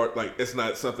that's part like it's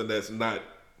not something that's not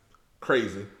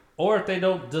crazy. Or if they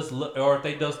don't just look, or if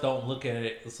they just don't look at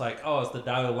it, it's like, oh, it's the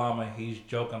Dalai Lama. He's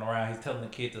joking around. He's telling the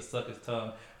kid to suck his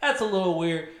tongue. That's a little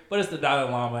weird, but it's the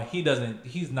Dalai Lama.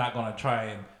 He's not gonna try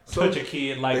and touch a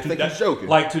kid like they think he's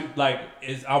joking.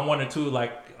 I wonder too,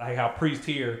 like how priests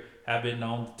here have been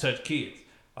known to touch kids.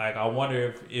 Like I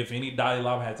wonder if any Dalai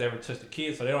Lama has ever touched a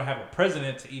kid, so they don't have a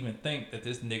president to even think that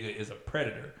this nigga is a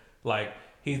predator. Like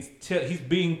he's trying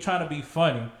to be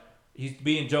funny. He's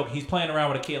being joking. He's playing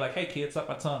around with a kid like, hey, kid, suck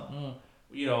my tongue.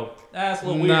 That's a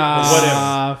little weird.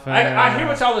 Whatever. I hear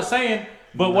what y'all are saying,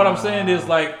 but what I'm saying is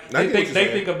like they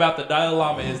think about the Dalai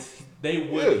Lama as they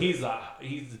would. Yeah.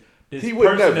 He's this he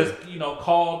person that's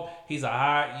called. He's a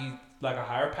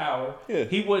higher power. Yeah.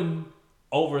 He wouldn't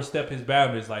overstep his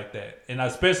boundaries like that, and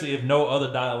especially if no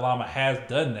other Dalai Lama has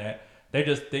done that. They're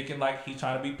just thinking like he's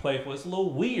trying to be playful. It's a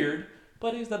little weird.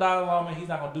 But he's the Dalai Lama. He's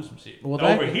not gonna do some shit. Well,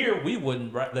 over here, we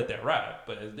wouldn't let that ride,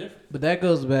 but it's different. But that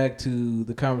goes back to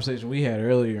the conversation we had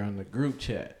earlier on the group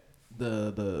chat.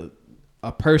 A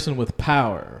person with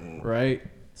power, right?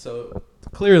 So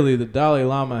clearly, the Dalai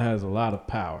Lama has a lot of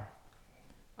power.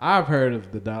 I've heard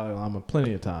of the Dalai Lama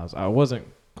plenty of times. I wasn't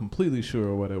completely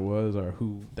sure what it was or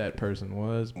who that person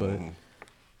was, but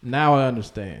now I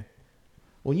understand.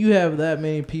 When you have that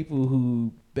many people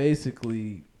who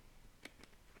basically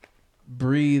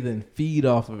breathe and feed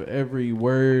off of every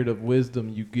word of wisdom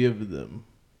you give them,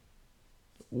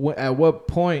 at what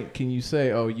point can you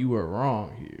say, oh, you were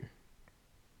wrong here?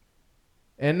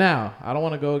 And now, I don't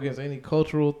want to go against any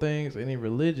cultural things, any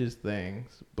religious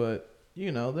things, but,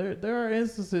 there are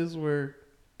instances where,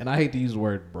 and I hate to use the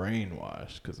word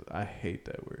brainwash because I hate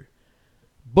that word,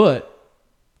 but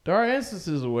there are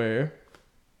instances where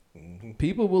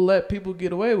people will let people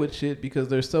get away with shit because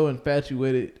they're so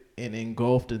infatuated and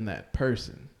engulfed in that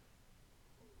person.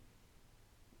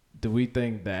 Do we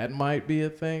think that might be a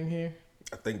thing here?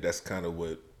 I think that's kind of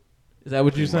what. Is that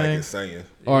what you're saying?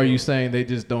 Or are you saying they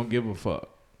just don't give a fuck?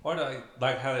 Or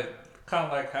like how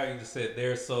you just said,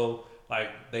 they're so like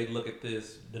they look at the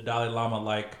Dalai Lama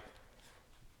like,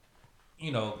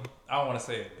 I don't want to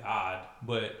say a god,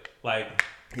 but like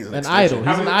he's an idol.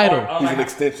 He's an idol. He's an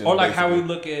extension. Or like how we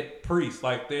look at priests,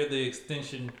 like they're the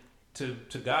extension to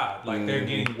God. Like they're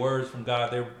getting words from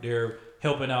God. They're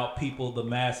helping out people, the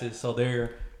masses. So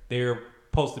they're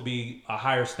supposed to be a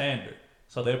higher standard.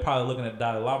 So they're probably looking at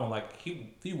Dalai Lama like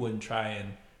he wouldn't try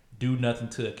and do nothing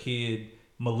to a kid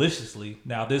maliciously.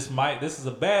 Now this is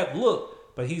a bad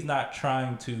look, but he's not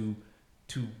trying to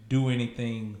do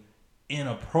anything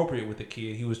inappropriate with the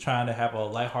kid. He was trying to have a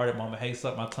lighthearted moment. Hey,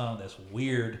 suck my tongue. That's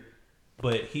weird,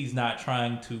 but he's not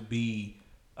trying to be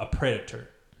a predator.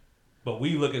 But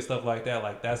we look at stuff like that,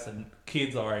 like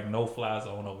kids are a no-fly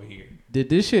zone over here. Did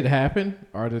this shit happen,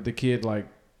 or did the kid like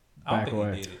I back don't think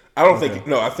away? he did it. I don't think.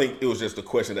 No, I think it was just a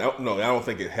question. I don't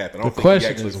think it happened. I don't The think he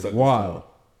question actually is sucked wild. his tongue.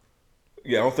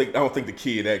 Yeah, I don't think the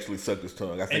kid actually sucked his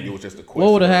tongue. I think it was just a question.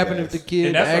 What would have that was happened if the asked.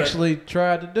 kid actually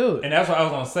tried to do it? And that's what I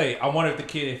was gonna say. I wonder if the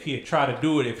kid, if he had tried to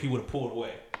do it, if he would have pulled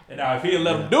away. And now if he had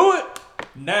let him do it,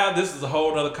 now this is a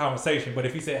whole other conversation. But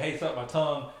if he said, "Hey, suck my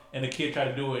tongue," and the kid tried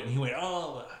to do it, and he went,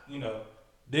 "Oh,"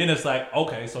 then it's like,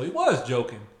 okay, so he was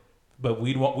joking, but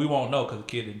we won't know because the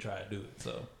kid didn't try to do it.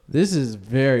 So this is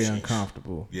very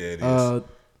uncomfortable. Yeah, it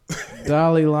is.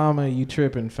 Dalai Lama, you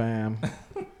tripping, fam?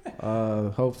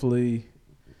 Hopefully,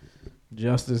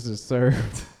 justice is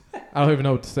served. I don't even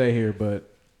know what to say here,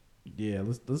 but yeah,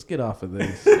 let's get off of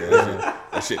this.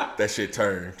 That shit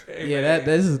turned. Yeah,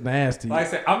 this is nasty. Like I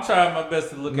said, I'm trying my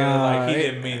best to look at it like he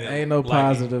didn't mean it. Ain't no like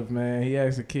positive, man. He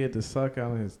asked a kid to suck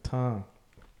on his tongue.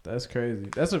 That's crazy.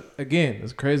 That's a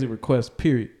crazy request.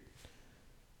 Period.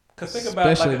 Cause think about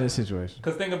especially in this situation.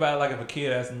 Because think about like if a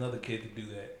kid asks another kid to do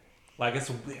that, like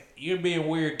you're being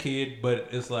weird, kid, but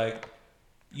it's like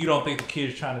you don't think the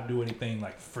kid's trying to do anything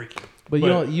like freaky. But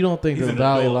you don't think the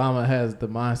Dalai adult. Lama has the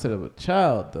mindset of a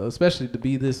child though, especially to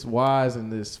be this wise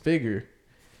and this figure.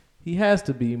 He has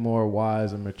to be more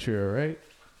wise and mature, right?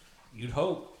 You'd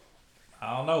hope.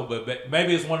 I don't know, but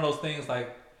maybe it's one of those things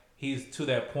like he's to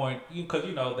that point because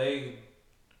they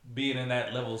being in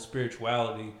that level of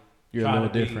spirituality. You're a little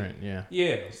different, yeah.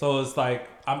 Yeah, so it's like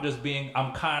I'm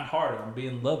kind-hearted. I'm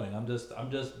being loving. I'm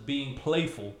just being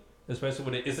playful, especially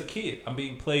with it's a kid. I'm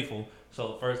being playful.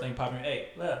 So the first thing popping, hey,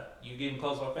 look, you getting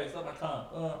close to my face, up my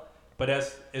tongue. But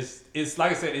it's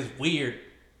like I said, it's weird.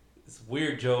 It's a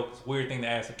weird joke. It's a weird thing to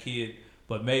ask a kid.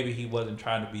 But maybe he wasn't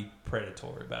trying to be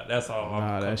predatory about it. That's all.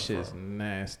 Nah, that shit's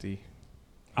nasty.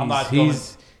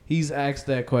 He's asked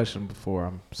that question before.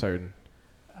 I'm certain.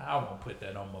 I won't put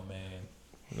that on my man.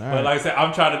 All but right. like I said,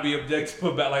 I'm trying to be objective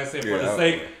about, like I said,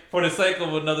 for the sake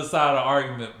of another side of the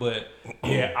argument. But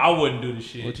yeah, I wouldn't do the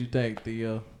shit. What you think,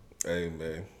 Theo? Hey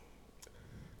man,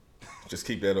 just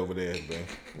keep that over there, man.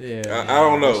 Yeah, I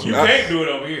don't know. You can't do it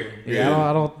over here. Yeah,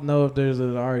 I don't know if there's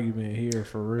an argument here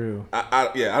for real. I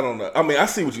don't know. I mean, I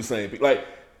see what you're saying. Like,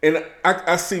 and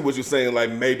I see what you're saying. Like,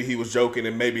 maybe he was joking,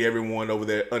 and maybe everyone over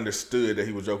there understood that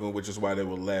he was joking, which is why they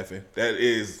were laughing. That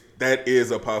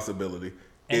is a possibility.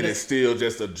 And it is still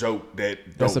just a joke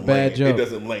that's a bad joke. It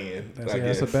doesn't land.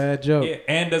 That's a bad joke. Yeah,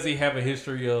 and does he have a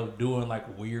history of doing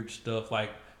like weird stuff?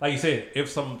 Like you said, if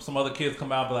some other kids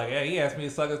come out and be like, hey, he asked me to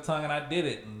suck his tongue and I did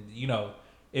it. And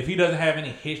if he doesn't have any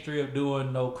history of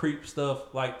doing no creep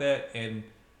stuff like that and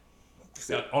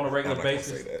on a regular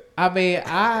basis. I mean,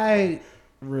 I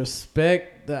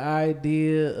respect the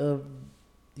idea of,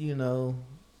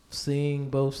 seeing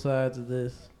both sides of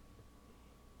this.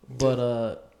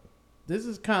 But this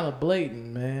is kind of blatant,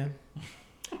 man.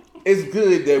 It's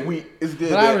good that it's good.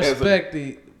 But that I respect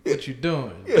what you're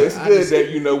doing. Yeah, it's good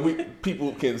that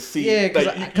people can see. Yeah,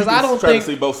 because I don't think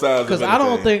to see both sides. Because I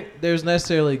don't think there's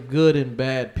necessarily good and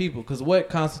bad people. Because what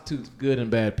constitutes good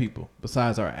and bad people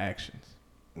besides our actions,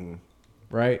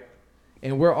 right?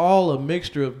 And we're all a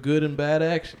mixture of good and bad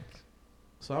actions.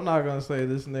 So I'm not gonna say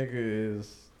this nigga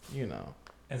is,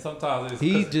 And sometimes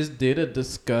he just did a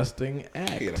disgusting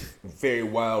act. He had a very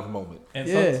wild moment.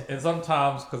 And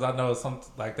sometimes, because I know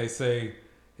like they say,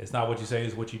 it's not what you say,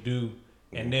 it's what you do.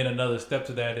 And then another step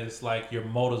to that is like your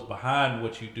motives behind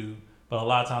what you do. But a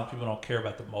lot of times people don't care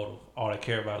about the motive. All they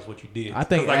care about is what you did. I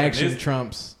think action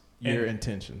trumps your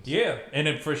intentions. Yeah, and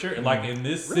then for sure, like in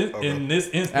this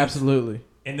instance, absolutely.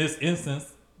 In this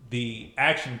instance, the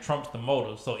action trumps the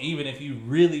motive. So even if you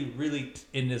really, really,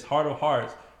 in this heart of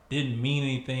hearts, didn't mean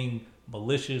anything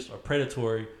malicious or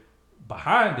predatory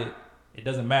behind it, it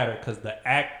doesn't matter because the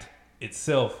act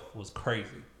itself was crazy.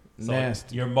 So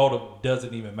nasty. Your motive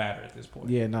doesn't even matter at this point.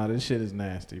 Yeah, no, this shit is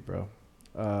nasty, bro.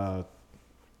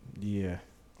 Yeah.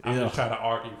 I'm just trying to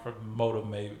argue for motive.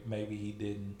 Maybe he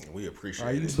didn't. We appreciate it.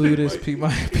 Are you Buddhist? We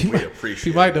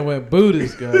appreciate He might have went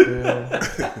Buddhist, goddamn.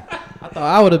 I thought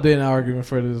I would have been arguing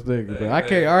for this nigga, but I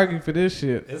can't argue for this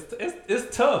shit.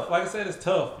 It's tough. Like I said, it's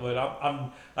tough. But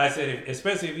I'm like I said,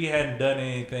 especially if he hadn't done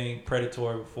anything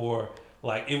predatory before,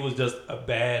 like it was just a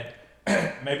bad,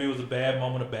 maybe it was a bad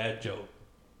moment, a bad joke.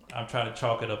 I'm trying to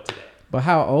chalk it up to that. But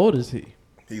how old is he?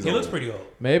 He looks pretty old.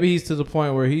 Maybe he's to the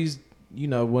point where he's,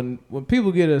 when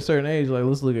people get at a certain age, like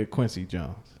let's look at Quincy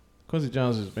Jones. Quincy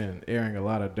Jones has been airing a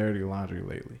lot of dirty laundry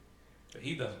lately.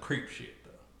 He does creep shit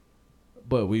though.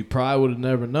 But we probably would have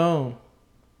never known,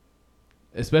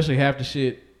 especially half the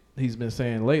shit he's been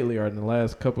saying lately or in the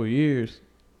last couple of years.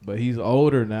 but he's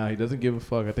older now. He doesn't give a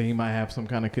fuck. I think he might have some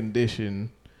kind of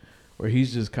condition where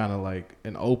he's just kind of like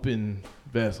an open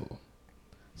vessel.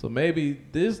 So maybe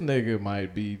this nigga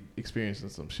might be experiencing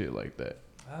some shit like that.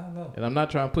 I don't know. And I'm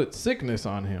not trying to put sickness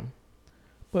on him,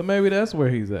 but maybe that's where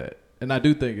he's at. And I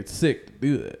do think it's sick to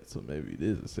do that. So maybe it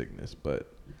is a sickness,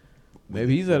 but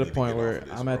maybe he's at a point where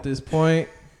I'm at this point.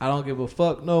 I don't give a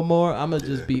fuck no more. I'm going to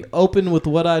just be open with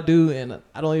what I do, and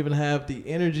I don't even have the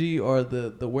energy or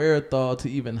the wherewithal to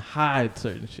even hide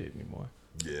certain shit anymore.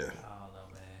 Yeah. I don't know,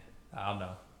 man. I don't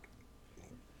know.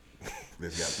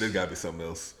 There's got to be something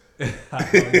else. I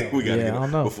don't know. We got to I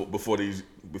don't know. before these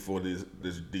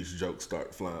jokes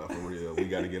start flying for real. We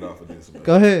got to get off of this. Man.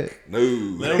 Go ahead. No.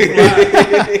 Let them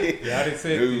fly. Yeah, I didn't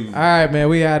say it. All right, man,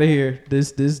 we out of here.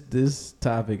 This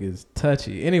topic is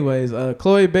touchy. Anyways,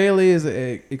 Chloe Bailey is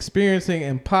experiencing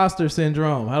imposter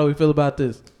syndrome. How do we feel about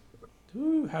this?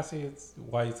 Ooh,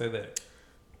 why you say that?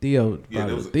 Theo,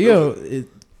 Yeah, Theo is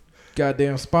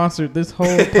goddamn sponsored this whole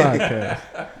podcast.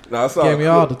 No, I saw Gave me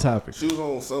all the topics. She was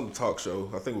on some talk show.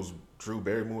 I think it was Drew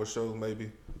Barrymore's show, maybe.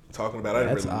 Talking about. I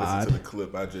didn't That's really odd. listen to the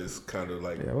clip. I just kind of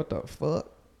like. Yeah, what the fuck?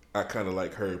 I kind of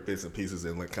like heard bits and pieces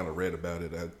and like kind of read about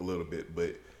it a little bit,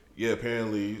 but yeah,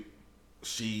 apparently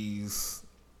she's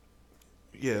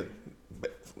in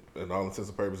all intents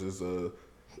and purposes,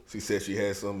 she said she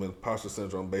had some imposter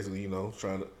syndrome, basically,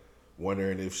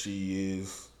 wondering if she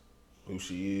is who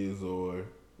she is, or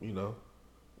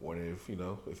wondering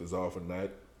if it's off or not,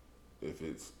 if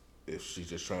she's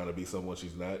just trying to be someone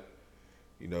she's not.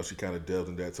 She kind of delved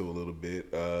into that too a little bit.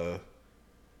 I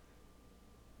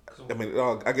mean,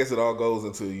 I guess it all goes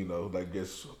into,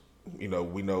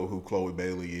 we know who Chloe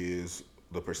Bailey is,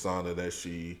 the persona that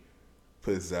she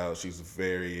puts out. She's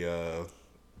very,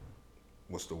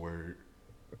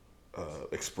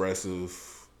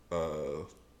 expressive,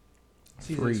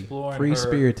 She's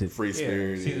free-spirited.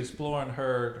 Free-spirited. Yeah, she's exploring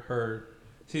her.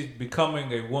 She's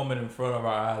becoming a woman in front of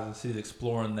our eyes, and she's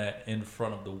exploring that in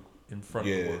front of the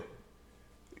world.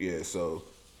 Yeah. So,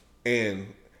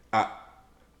 and I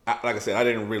like I said, I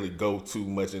didn't really go too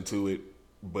much into it,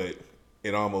 but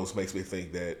it almost makes me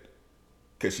think that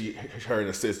because her and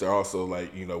her sister also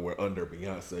were under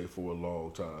Beyonce for a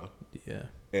long time. Yeah.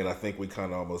 And I think we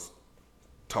kind of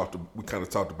talked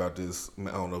about this.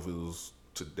 I don't know if it was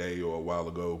today or a while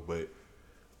ago, but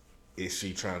is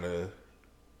she trying to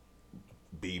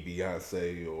be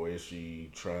Beyonce, or is she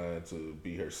trying to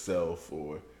be herself,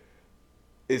 or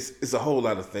it's a whole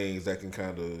lot of things that can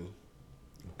kind of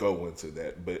go into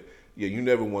that. But yeah, you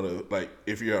never want to,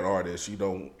 if you're an artist, you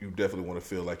definitely want to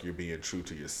feel like you're being true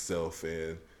to yourself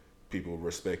and people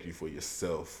respect you for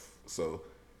yourself. So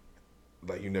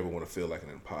you never want to feel like an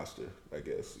imposter, I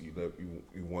guess.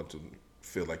 You want to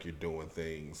feel like you're doing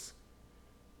things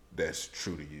that's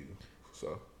true to you.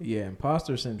 So yeah,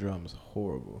 imposter syndrome is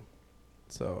horrible.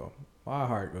 So my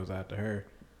heart goes out to her.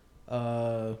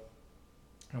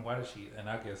 And why does she? And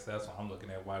I guess that's what I'm looking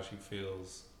at. Why she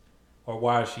feels, or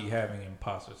why is she having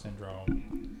imposter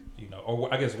syndrome?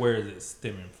 Or I guess where is it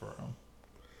stemming from?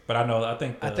 But I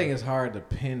think it's hard to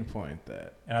pinpoint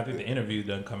that. And I think the interview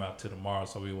doesn't come out till tomorrow,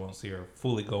 so we won't see her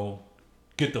fully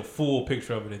get the full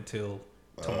picture of it until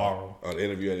tomorrow. The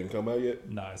interview hasn't even come out yet?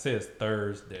 Nah, it says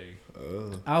Thursday.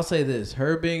 I'll say this.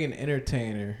 Her being an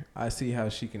entertainer, I see how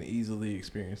she can easily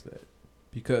experience that.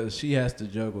 Because she has to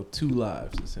juggle two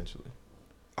lives, essentially.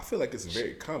 I feel like it's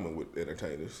very common with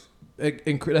entertainers.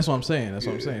 That's what I'm saying.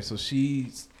 So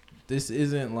this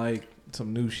isn't like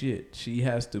some new shit. She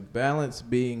has to balance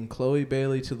being Chloe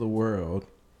Bailey to the world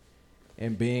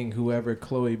and being whoever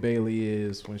Chloe Bailey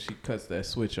is when she cuts that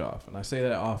switch off. And I say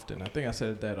that often. I think I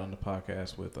said that on the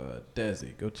podcast with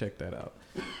Desi. Go check that out.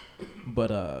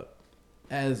 But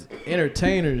as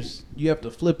entertainers, you have to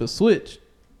flip a switch.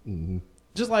 Mm-hmm.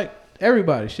 Just like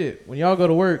everybody, shit. When y'all go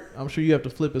to work, I'm sure you have to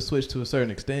flip a switch to a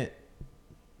certain extent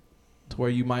to where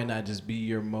you might not just be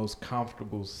your most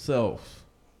comfortable self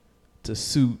to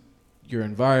suit your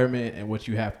environment and what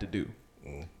you have to do.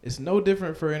 It's no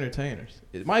different for entertainers.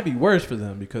 It might be worse for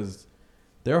them because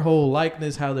their whole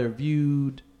likeness, how they're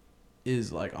viewed,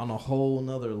 is on a whole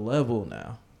nother level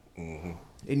now. Mm-hmm.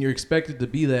 And you're expected to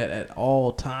be that at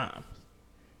all times.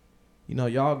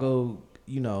 Y'all go,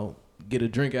 get a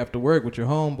drink after work with your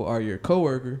home or your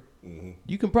coworker. Mm-hmm.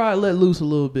 You can probably let loose a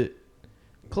little bit.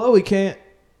 Chloe can't.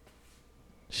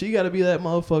 She got to be that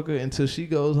motherfucker until she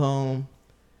goes home,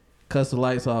 cuts the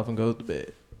lights off, and goes to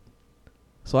bed.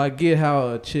 So I get how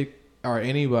a chick or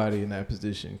anybody in that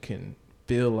position can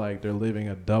feel like they're living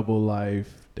a double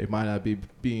life. They might not be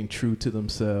being true to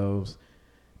themselves.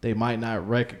 They might not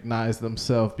recognize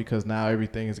themselves because now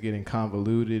everything is getting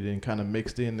convoluted and kind of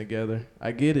mixed in together.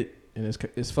 I get it. and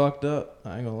it's fucked up.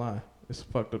 I ain't gonna lie, it's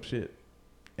fucked up shit.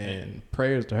 And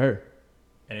prayers to her.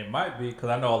 And it might be because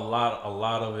I know a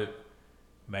lot of it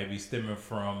may be stemming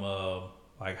from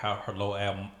like how her low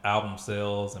album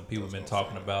sales, and people have been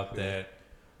talking about that.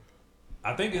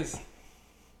 I think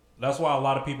that's why a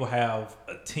lot of people have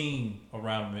a team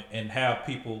around them and have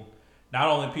people, not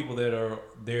only people that are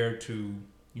there to,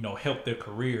 you know, help their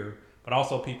career, but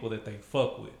also people that they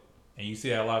fuck with. And you see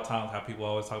that a lot of times, how people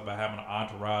always talk about having an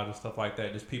entourage and stuff like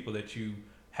that. Just people that you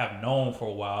have known for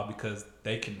a while because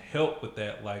they can help with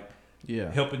that, like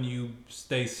helping you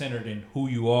stay centered in who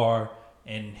you are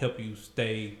and help you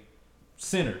stay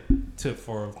centered,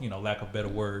 for you know, lack of a better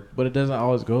word. But it doesn't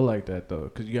always go like that though,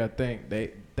 because you gotta think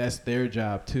that's their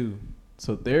job too.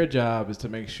 So their job is to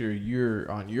make sure you're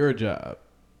on your job,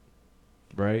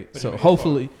 right? But so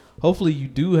hopefully you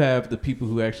do have the people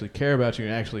who actually care about you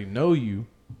and actually know you.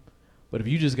 But if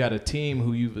you just got a team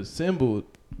who you've assembled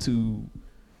to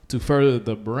further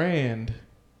the brand,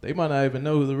 they might not even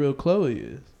know who the real Chloe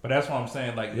is. But that's what I'm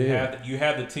saying. Like you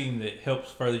have the team that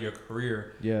helps further your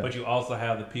career. Yeah. But you also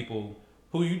have the people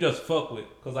who you just fuck with.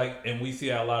 Cause and we see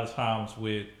that a lot of times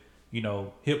with, you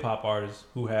know, hip hop artists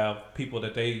who have people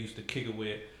that they used to kick it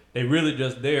with. They really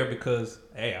just there because,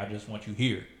 hey, I just want you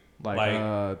here.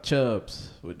 Like Chubbs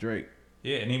with Drake.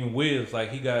 Yeah, and even Wiz,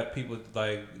 like he got people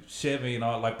like Chevy and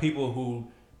all, like people who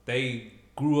they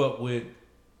grew up with,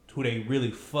 who they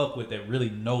really fuck with, that really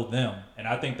know them. And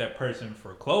I think that person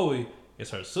for Chloe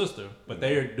is her sister, but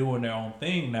they are doing their own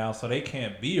thing now, so they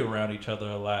can't be around each other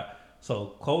a lot.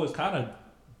 So Chloe's kind of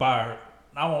I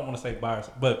don't want to say by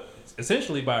herself, but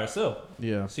essentially by herself.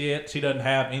 Yeah. She doesn't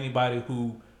have anybody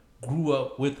who grew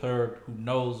up with her, who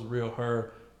knows the real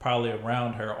her, probably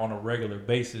around her on a regular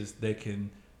basis that can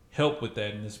help with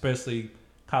that. And especially,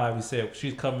 kind of like we said,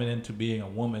 she's coming into being a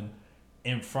woman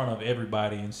in front of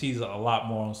everybody, and she's a lot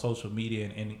more on social media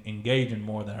and engaging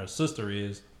more than her sister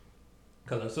is.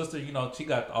 Because her sister, you know, she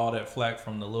got all that flack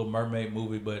from the Little Mermaid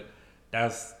movie, but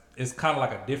it's kind of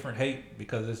like a different hate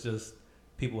because it's just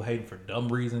people hating for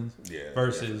dumb reasons. Yeah.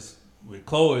 Versus with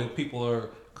Chloe, people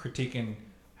are critiquing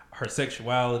her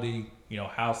sexuality, you know,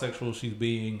 how sexual she's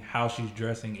being, how she's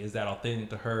dressing, is that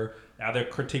authentic to her? Now they're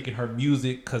critiquing her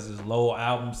music because it's low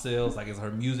album sales. Like, is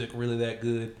her music really that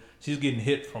good? She's getting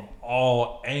hit from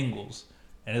all angles.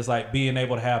 And it's like being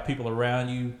able to have people around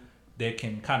you that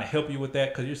can kind of help you with that,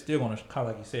 because you're still going to, kind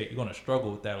of like you said, you're going to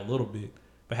struggle with that a little bit.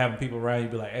 But having people around you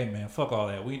be like, hey, man, fuck all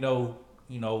that. We know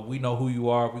who you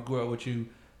are. We grew up with you.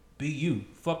 Be you.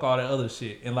 Fuck all that other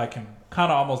shit. And like can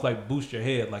kind of almost like boost your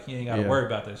head. Like you ain't got to worry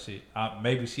about that shit.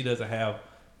 Maybe she doesn't have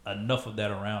enough of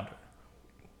that around her.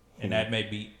 And that may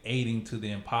be aiding to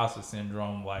the imposter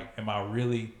syndrome. Like, am I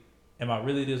really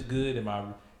this good?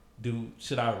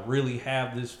 Should I really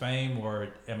have this fame, or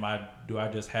do I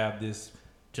just have this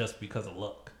just because of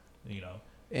luck? You know?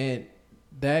 And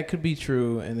that could be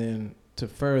true. And then to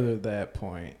further that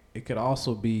point, it could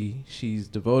also be she's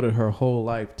devoted her whole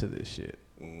life to this shit.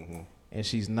 Mm-hmm. And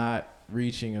she's not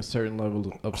reaching a certain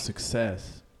level of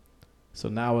success. So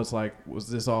now it's like, was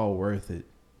this all worth it?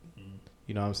 Mm-hmm.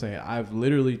 You know what I'm saying? I've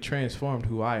literally transformed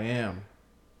who I am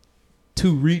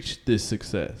to reach this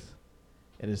success.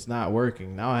 And it's not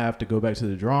working. Now I have to go back to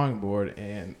the drawing board.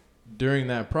 And during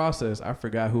that process, I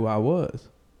forgot who I was.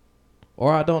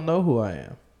 Or I don't know who I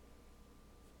am.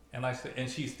 And like I said, and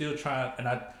she's still trying,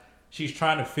 she's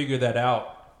trying to figure that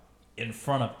out in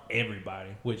front of everybody,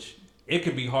 which it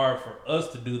could be hard for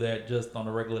us to do that just on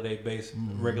a regular day basis,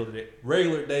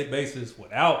 regular day basis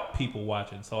without people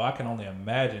watching. So I can only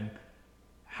imagine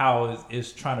how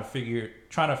it's trying to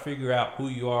figure out who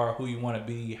you are, who you want to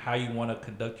be, how you want to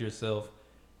conduct yourself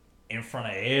in front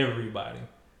of everybody.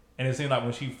 And it seemed like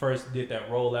when she first did that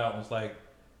rollout, it was like,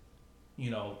 you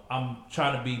know, I'm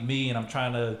trying to be me, and I'm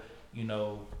trying to, you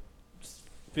know,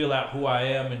 feel out who I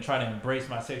am and try to embrace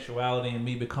my sexuality and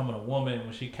me becoming a woman.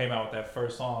 When she came out with that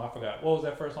first song, I forgot, what was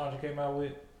that first song she came out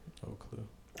with? No clue.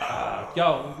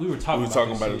 Y'all, we were talking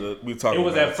about it. It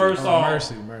was that first song.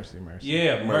 Mercy.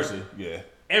 Yeah, Mercy. Yeah.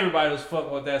 Everybody was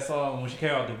fucking with that song. When she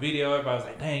came out with the video, everybody was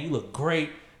like, dang, you look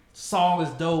great. Song is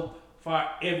dope. For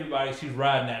everybody, she's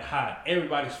riding that hot.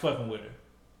 Everybody's fucking with her.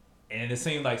 And it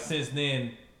seemed like since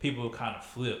then, people kind of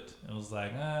flipped. It was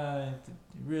like, are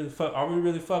we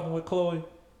really fucking with Chloe?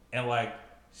 And like,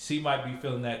 she might be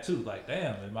feeling that too. Like,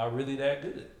 damn, am I really that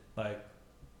good? Like,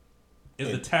 do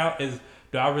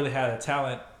I really have the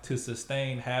talent to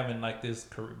sustain having like this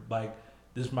career, like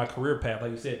this is my career path?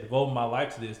 Like you said, devoting my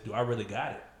life to this. Do I really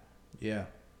got it? Yeah.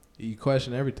 You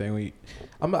question everything.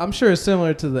 I'm sure it's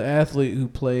similar to the athlete who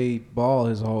played ball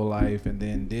his whole life and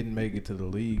then didn't make it to the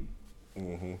league.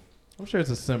 Mm-hmm. I'm sure it's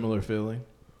a similar feeling.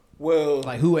 Well,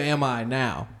 Like, who am I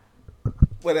now?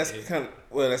 Well, that's kind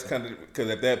of because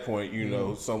at that point, you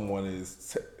know, someone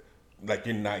is like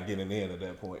you're not getting in at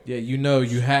that point. Yeah, you know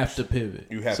you have to pivot.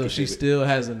 So she pivot. still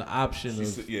has an option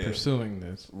of pursuing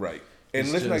this. Right. And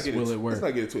It's let's not just, get will it. it work? Let's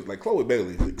not get into it. Like Chloe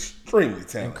Bailey is extremely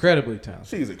talented. Incredibly talented.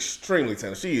 She is extremely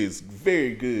talented. She is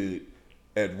very good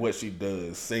at what she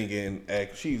does, singing,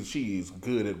 act. She is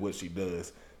good at what she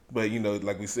does. But you know,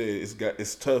 like we said,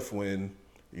 it's tough when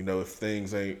you know if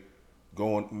things ain't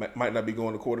might not be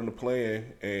going according to plan,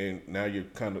 and now you're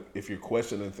kind of if you're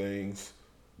questioning things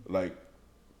like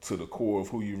to the core of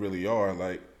who you really are,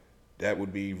 like that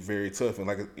would be very tough.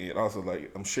 And also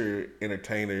like I'm sure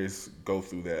entertainers go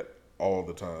through that all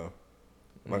the time.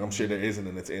 Like I'm sure there isn't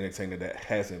an entertainer that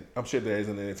hasn't. I'm sure there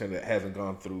isn't an entertainer that hasn't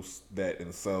gone through that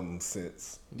in some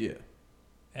sense. Yeah.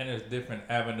 And there's different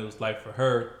avenues. Like for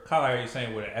her, kind of like you're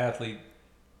saying with an athlete,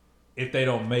 if they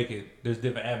don't make it, there's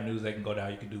different avenues they can go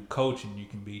down. You can do coaching. You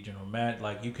can be general manager.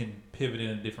 Like you can pivot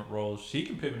into different roles. She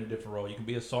can pivot in a different role. You can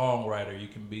be a songwriter. You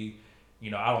can be, you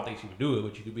know, I don't think she would do it,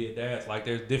 but you could be a dance. Like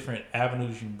there's different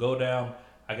avenues you can go down.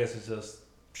 I guess it's just.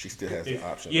 She still has the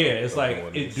option. Yeah, it's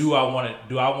like, do I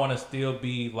want to still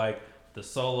be like the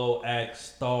solo act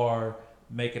star,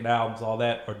 making albums, all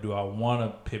that, or do I want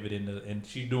to pivot into? And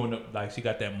she doing it like she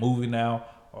got that movie now,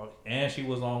 and she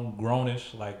was on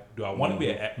Grownish. Like, do I want to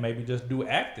be maybe just do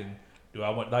acting? Do I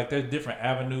want like there's different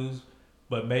avenues,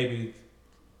 but maybe,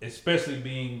 especially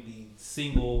being the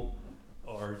single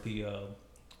or the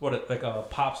like a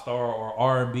pop star or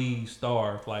R&B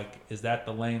star, like is that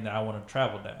the lane that I want to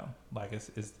travel down? Like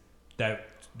is that,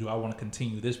 do I want to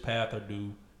continue this path or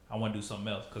do I want to do something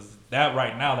else? Because that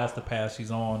right now, that's the path she's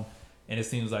on, and it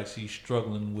seems like she's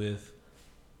struggling with,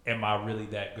 am I really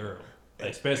that girl?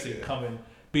 Like, especially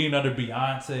being under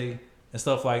Beyonce and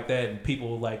stuff like that, and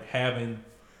people like having,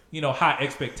 you know, high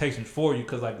expectations for you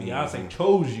because like Beyonce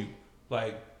chose you,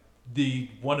 like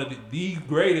one of the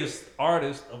greatest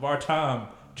artists of our time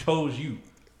chose you.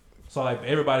 So like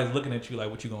everybody's looking at you like,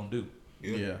 what you gonna do?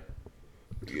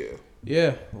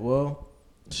 Yeah. Well,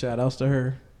 shout outs to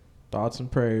her. Thoughts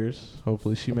and prayers.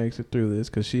 Hopefully she makes it through this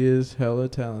because she is hella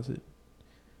talented.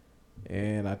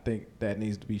 And I think that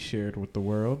needs to be shared with the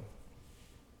world.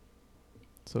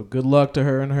 So good luck to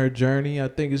her in her journey. I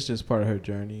think it's just part of her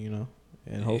journey, you know.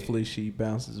 And hopefully she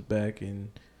bounces back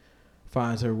and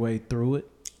finds her way through it.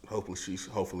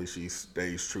 Hopefully she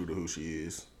stays true to who she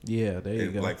is. Yeah, there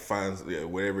you go. Like finds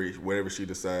whatever she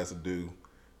decides to do,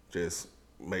 just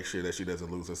make sure that she doesn't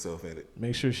lose herself in it.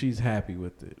 Make sure she's happy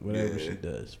with it, whatever she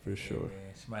does, for sure.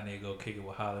 Yeah, she might need to go kick it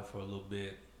with Holly for a little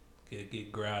bit,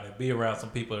 get grounded, be around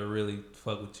some people that really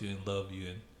fuck with you and love you,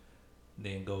 and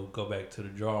then go back to the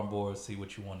drawing board, see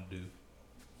what you want to do.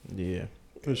 Yeah,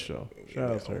 for sure.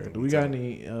 Shout out to her. Do we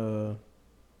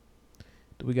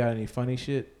got any funny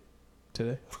shit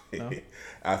today? No?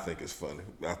 I think it's funny.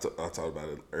 I talked about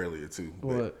it earlier too.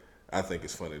 What? I think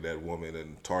it's funny that woman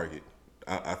in Target.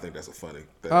 I think that's a funny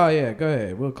thing. Oh yeah, go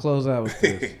ahead. We'll close out with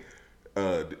this.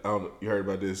 You heard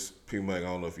about this, P Mike? I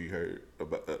don't know if you heard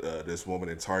about this woman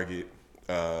in Target.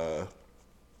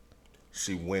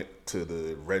 She went to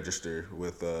the register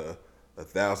with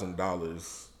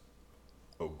 $1,000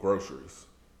 of groceries,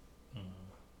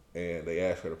 and they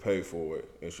asked her to pay for it,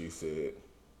 and she said,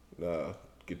 "Nah,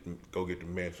 go get the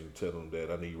mansion and tell them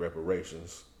that I need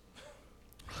reparations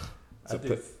to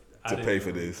pay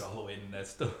for this." All the way in that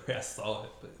story, I saw it,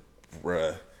 but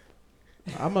bruh.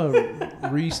 I'm gonna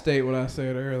restate what I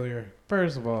said earlier.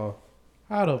 First of all,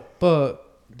 how the fuck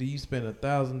do you spend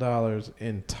 $1,000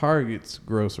 in Target's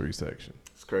grocery section?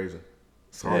 It's crazy.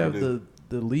 It's They hard have to do.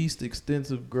 the least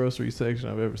extensive grocery section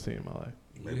I've ever seen in my life.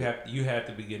 you have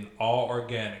to be getting all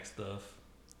organic stuff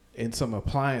And some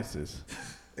appliances.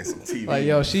 And some TV. Like,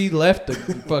 yo, she left the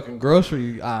fucking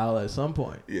grocery aisle at some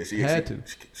point. Yeah, she got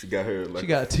her like she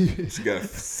got TV. she got a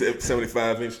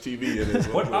 75-inch TV in it.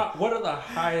 What are the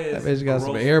highest? That bitch got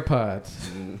some AirPods.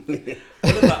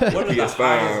 What are the PS5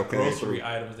 highest came grocery through.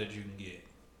 items that you can get?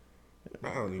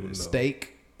 I don't even know.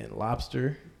 Steak and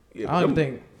lobster. Yeah, I don't even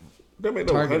think they make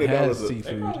no Target has $100. They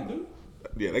seafood. probably do.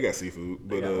 Yeah, they got seafood,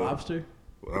 They but got lobster.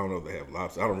 I don't know if they have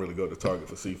lobster. I don't really go to Target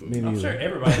for seafood. Me I'm neither. sure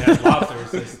everybody has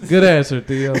lobsters. Good answer,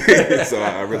 Theo. So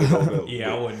I really don't know.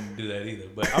 Yeah, I wouldn't do that either.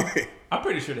 But I'm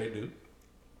pretty sure they do.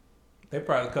 They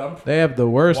probably come. They have the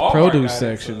worst Walmart produce got it,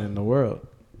 section so- in the world.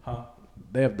 Huh?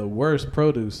 They have the worst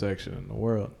produce section in the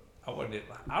world. I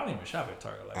don't even shop at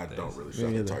Target like I that. don't really Me shop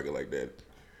at neither. Target like that.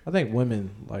 I think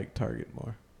women like Target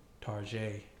more.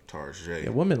 Target. Target. Yeah,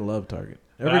 women love Target.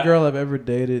 But Every girl I've ever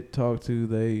dated, talked to,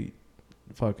 they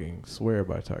fucking swear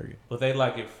by Target. But they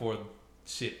like it for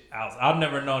shit. I've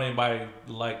never known anybody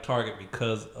like Target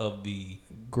because of the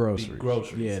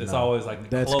groceries. Yeah, it's always like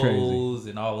the clothes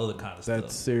and all other kind of stuff.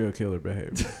 That's serial killer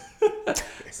behavior.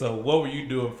 So what were you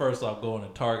doing first off going to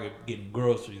Target getting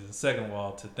groceries, and second of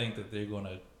all to think that they're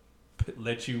gonna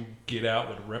let you get out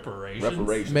with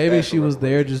reparations? Maybe she was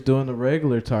there just doing the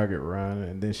regular Target run,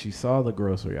 and then she saw the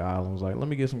grocery aisle and was like, "Let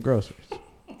me get some groceries.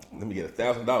 Let me get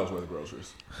 $1,000 worth of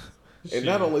groceries." And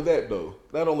not only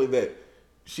that,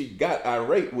 she got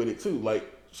irate with it too. Like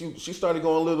she started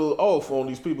going a little off on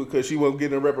these people because she wasn't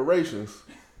getting reparations,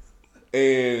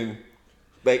 and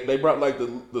they brought like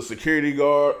the security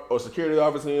guard or security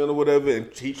officer in or whatever,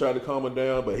 and he tried to calm her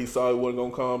down, but he saw he wasn't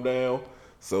gonna calm down,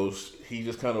 so he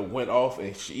just kind of went off,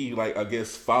 and she like I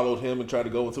guess followed him and tried to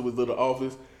go into his little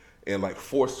office, and like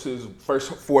forced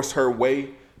her way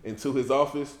into his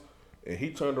office, and he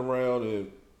turned around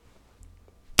and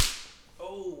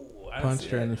Punched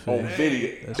her in the face. On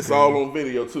video. It's crazy. all on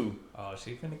video too. Oh,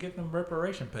 she finna get them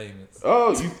reparation payments.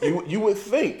 Oh, you would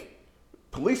think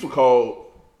police were called.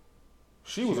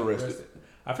 She was arrested.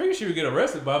 I figured she would get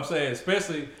arrested, but I'm saying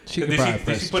especially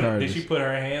did she put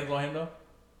her hands on him though?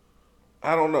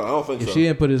 I don't know. I don't think so. If she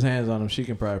didn't put his hands on him, she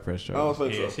can probably press charges. I don't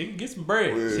think Yeah, so. she can get some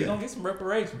bread. Yeah. She gonna get some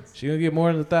reparations. She gonna get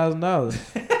more than $1,000.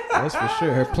 That's for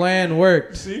sure. Her plan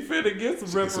worked. She finna get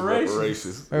some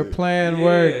reparations. Her plan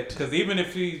worked. Because even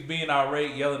if she's being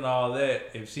irate, yelling all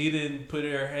that, if she didn't put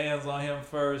her hands on him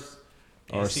first,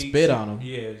 or spit on him,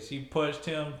 yeah, she punched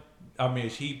him. I mean,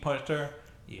 she punched her.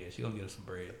 Yeah, she gonna get her some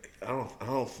bread. I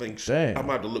don't think. Damn. I'm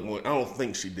about to look more. I don't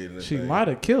think she did anything. she might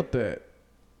have killed that.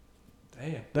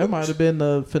 Damn. That might have been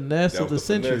the finesse That of the was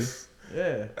century. finesse.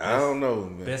 Yeah. I don't know,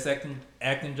 man. Best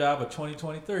acting job of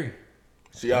 2023.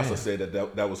 She also said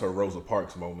that was her Rosa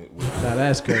Parks moment. Now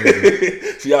that's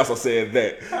crazy. She also said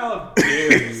that. How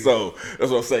dare you? So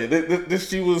that's what I'm saying. This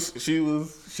she was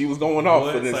going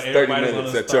off for this 30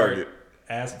 minutes at Target.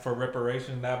 Asking for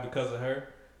reparations now because of her.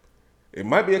 It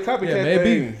might be a copycat Yeah,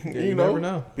 maybe. thing. Yeah, you never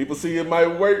know. People see it might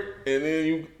work, and then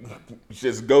you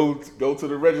just go to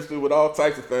the register with all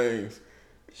types of things.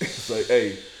 Say,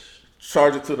 hey,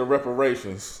 charge it to the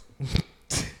reparations.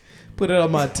 Put it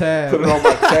on my tab. Put it on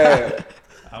my tab.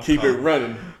 Keep it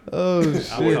running. Oh I'm shit!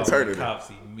 calling the cops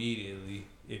immediately.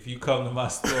 If you come to my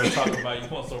store talking about you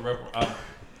want some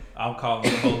I'm calling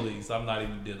the police. I'm not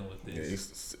even dealing with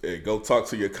this. Yeah, go talk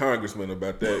to your congressman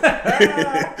about that.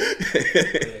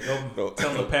 Go tell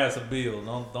him to pass a bill.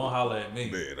 Don't holler at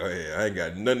me. Man, I ain't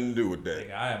got nothing to do with that.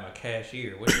 Nigga, I am a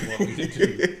cashier. What you want me to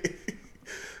do?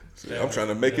 I'm trying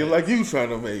to make it like you trying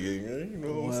to make it. Man. You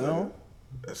know what I'm saying?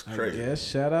 That's crazy. I guess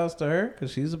shout outs to her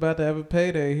because she's about to have a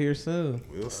payday here soon.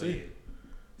 We'll see. Yeah.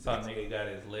 Some nigga got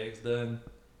his legs done.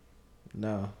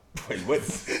 No. Wait, what?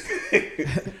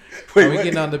 Are we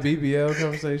getting on the BBL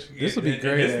conversation? This would be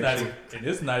great. This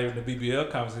is not even the BBL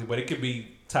conversation, but it could be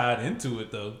tied into it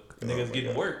though. Niggas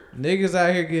getting work. Niggas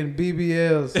out here getting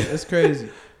BBLs. That's crazy.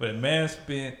 But a man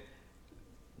spent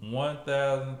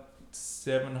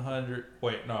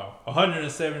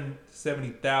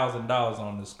 $170,000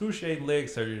 on the excruciating leg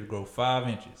surgery to grow 5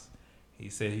 inches. He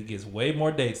said he gets way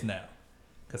more dates now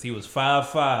because he was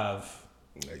 5'5".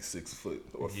 Like 6 foot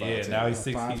or 5'10". Yeah, now he's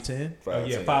 6 5'10".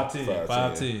 Yeah,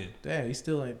 5'10". Damn, he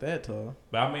still ain't that tall.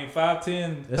 But I mean,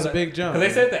 5'10". That's a big jump. Because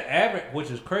they said the average, which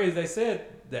is crazy. They said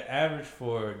the average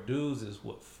for dudes is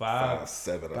what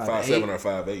 5'7" or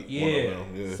 5'8".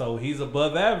 Yeah. So he's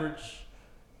above average.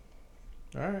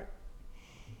 All right.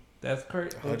 That's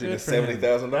crazy.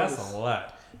 $170,000. That's a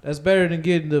lot. That's better than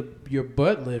getting your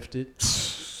butt lifted.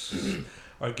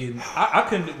 Or getting. I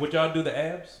couldn't. Would y'all do the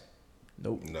abs?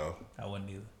 Nope. No. I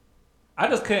wouldn't either. I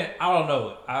just can't. I don't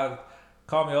know. I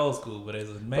call me old school, but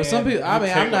as a man, But some people. I mean,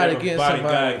 I'm not against body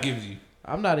somebody. God gives you.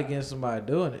 I'm not against somebody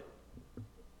doing it.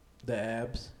 The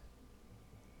abs.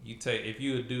 You take if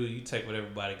you a dude, you take whatever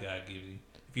body God gives you.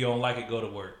 If you don't like it, go to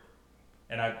work.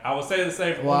 And I would say the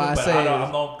same for women, but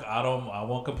I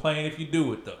won't complain if you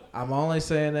do it though. I'm only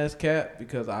saying that's cap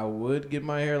because I would get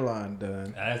my hairline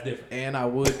done. Now, that's different. And I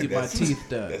would get my teeth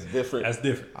done. That's different. That's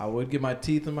different. I would get my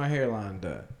teeth and my hairline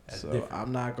done. That's so different.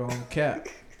 I'm not gonna cap.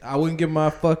 I wouldn't get my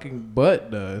fucking butt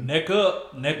done. Neck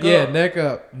up. Yeah, neck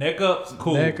up. Neck up's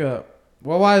cool. Neck up.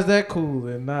 Well, why is that cool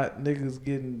and not niggas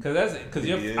getting? Because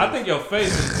I think your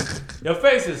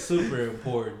face is super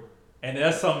important. And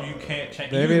that's something you can't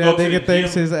change. Maybe that nigga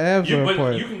thinks his abs are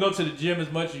important. You can go to the gym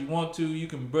as much as you want to. You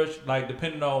can brush, like,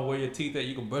 depending on where your teeth at,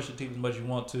 you can brush your teeth as much as you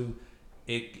want to.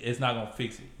 It's not going to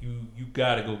fix it. You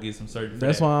got to go get some surgery.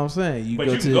 That's what I'm saying. You but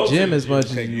go you to the gym as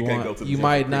much as you can't want. go to the You gym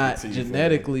might for not teeth,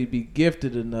 genetically be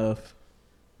gifted enough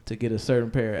to get a certain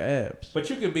pair of abs.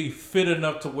 But you can be fit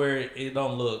enough to where it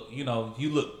don't look, you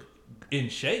look in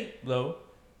shape though.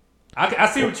 I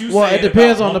see what you saying. Well, it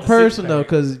depends about on the want person though, six-pack.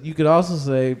 because you could also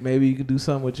say maybe you could do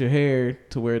something with your hair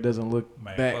to where it doesn't look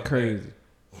Man, that fuck crazy,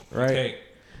 that. right?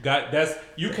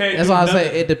 You can't. That's do why I nothing.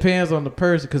 say it depends on the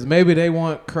person, because maybe they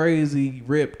want crazy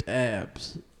ripped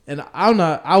abs, and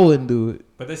I wouldn't do it.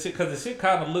 But the shit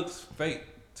kind of looks fake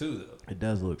too though. It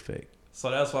does look fake. So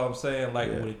that's why I'm saying,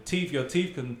 like, Yeah. with teeth, your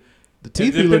teeth can. The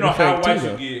teeth be depending looking on how fake white too, you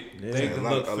though. get, Yeah. they A can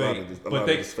lot look of fake. this But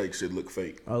they, fake shit look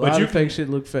fake. A lot you of fake shit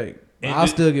look fake. And I'll it-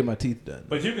 still get my teeth done.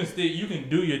 but you can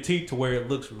do your teeth to where it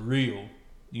looks real.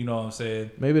 You know what I'm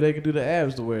saying? Maybe they can do the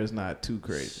abs to where it's not too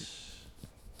crazy.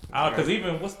 Because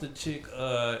even what's the chick?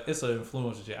 It's an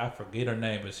influencer chick. I forget her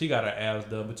name, but she got her abs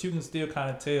done. But you can still kind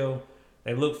of tell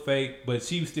they look fake, but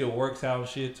she still works out and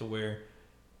shit to where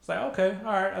it's like, okay,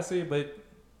 all right, I see it. But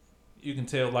you can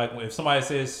tell, like, if somebody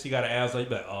says she got her abs done, you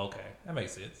be like, oh, okay, that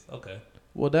makes sense. Okay.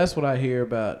 Well, that's what I hear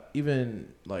about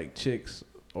even like chicks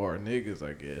or niggas,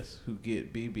 I guess, who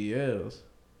get BBLs.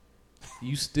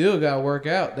 You still got to work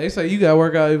out. They say you got to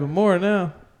work out even more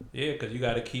now. Yeah, because you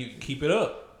got to keep it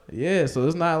up. Yeah, so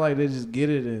it's not like they just get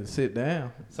it and sit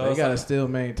down. So they it's got to like- still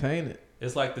maintain it.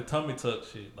 It's like the tummy tuck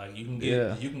shit. Like you can get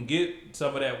Yeah. you can get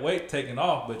some of that weight taken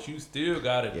off, but you still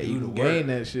gotta Yeah, do you the can work. gain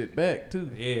that shit back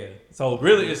too. Yeah. So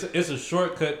really, it's a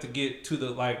shortcut to get to the,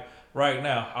 like, right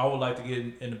now. I would like to get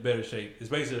in a better shape. It's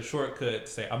basically a shortcut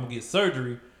to say I'm gonna get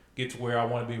surgery, get to where I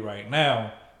want to be right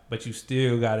now, but you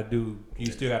still gotta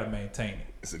maintain it.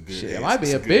 It's a good. Shit, it head- might be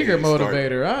it's a good bigger head start.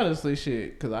 motivator, honestly,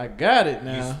 shit, because I got it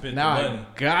now. spent Now the I money.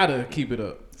 gotta keep it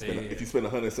up. If you spend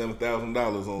 $107,000 on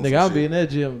Nigga, some I'll shit, be in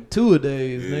that gym 2 a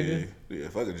days, yeah, nigga. yeah,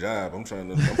 fuck a job. I'm trying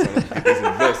to get this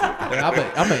investment.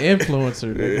 I'm an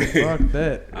influencer, nigga. Fuck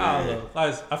that. I don't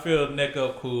know. I feel neck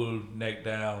up cool, neck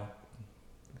down.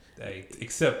 Hey,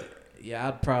 accept it. Yeah,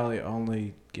 I'd probably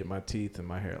only get my teeth and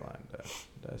my hairline done.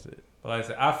 That's it. But like I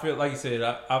said, I feel like you said,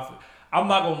 I'm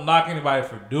not gonna knock anybody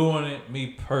for doing it.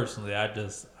 Me personally, I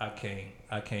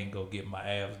can't go get my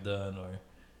abs done or,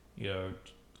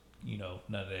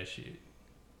 none of that shit.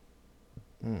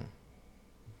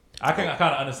 I can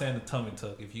kind of understand the tummy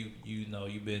tuck if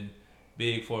you've been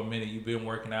big for a minute, you've been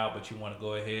working out, but you want to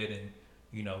go ahead and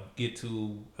get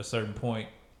to a certain point,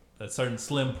 a certain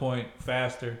slim point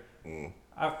faster.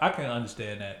 I can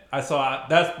understand that.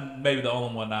 That's maybe the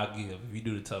only one I'll give if you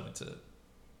do the tummy tuck.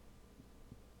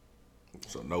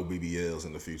 So no BBLs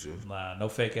in the future. Nah, no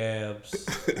fake abs.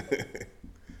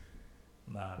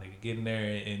 Nah, nigga, get in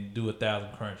there and do 1,000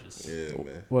 crunches. Yeah,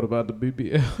 man. What about the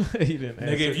BBL? He didn't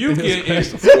answer. Nigga, if you Theo's get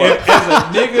question. as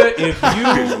a nigga,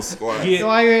 if you Squat. get,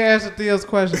 Why you ain't answer Theo's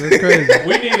question? That's crazy.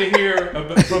 we need to hear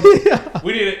from.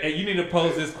 You need to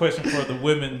pose this question for the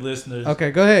women listeners.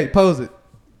 Okay, go ahead. Pose it.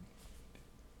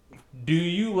 Do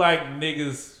you like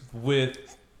niggas with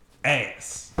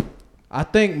ass? I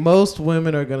think most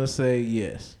women are going to say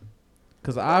yes.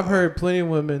 Because I've heard plenty of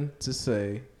women to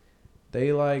say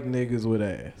they like niggas with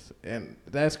ass. And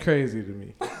that's crazy to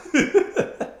me.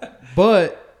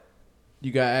 But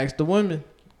you got to ask the women.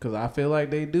 Because I feel like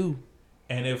they do.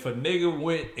 And if a nigga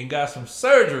went and got some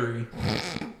surgery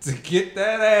to get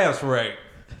that ass right,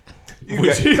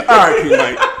 R.I.P.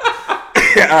 Mike.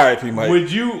 R.I.P. Mike. would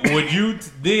you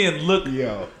then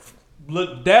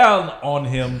look down on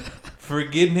him for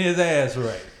getting his ass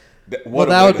right? Well,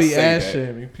 that would be ass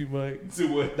shaming, P-Mike. To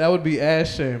what? That would be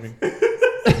ass shaming.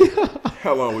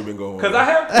 How long we been going? Because I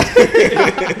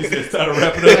have. You just started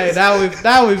wrapping up. Hey,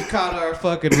 now we've caught our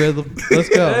fucking rhythm. Let's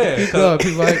go. Yeah, Keep going,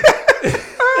 P-Mike.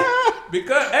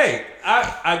 Because hey,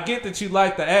 I get that you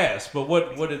like the ass, but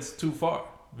what is too far?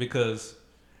 Because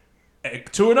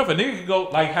true enough, a nigga can go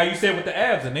like how you said with the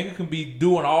abs. A nigga can be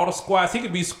doing all the squats. He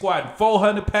could be squatting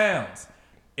 400 pounds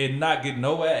and not get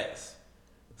no ass.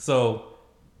 So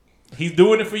he's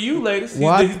doing it for you, ladies.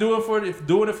 He's doing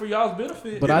it for y'all's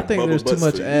benefit. But I think bubble there's too butts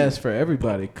much for you. ass for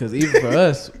everybody. Because even for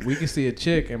us, we can see a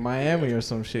chick in Miami or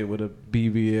some shit with a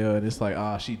BBL, and it's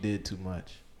like, she did too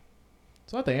much.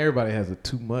 So I think everybody has a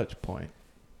too much point.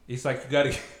 It's like you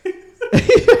gotta.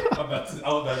 I was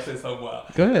about to say something wild.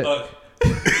 Go ahead.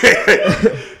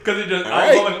 Because it just,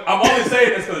 I'm only saying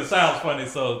this because it sounds funny.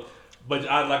 So, but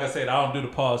like I said, I don't do the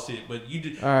pause shit. But you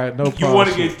do. All right, no You problem. want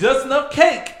to get just enough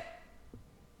cake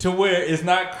to where it's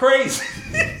not crazy.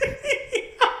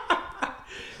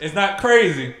 It's not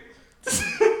crazy.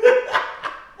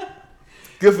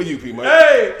 Good for you, P. Mike.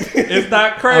 Hey, it's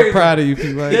not crazy. I'm proud of you,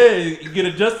 P-Mike. Yeah, you get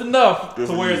it just enough Good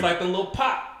to for where you. it's like a little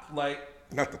pop. Like,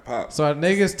 Not the pop. So are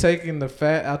niggas taking the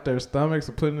fat out their stomachs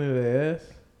and putting it in their ass?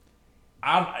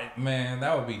 man,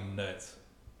 that would be nuts.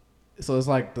 So it's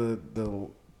like the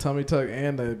tummy tuck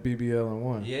and a BBL in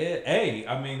one. Yeah, hey,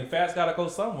 I mean the fat's gotta go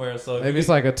somewhere. So Maybe it's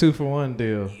like a 2-for-1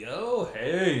 deal. Yo,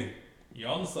 hey, you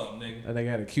on something, nigga? And they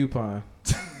got a coupon.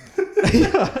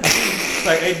 It's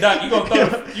like, hey Doc, you gonna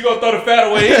throw the fat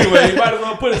away anyway. You might as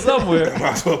well put it somewhere.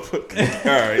 Might as well put.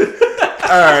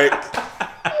 All right.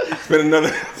 Spend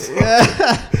another.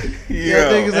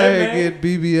 Yeah, niggas out here getting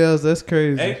BBLs. That's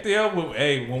crazy.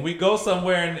 Hey, when we go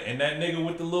somewhere and that nigga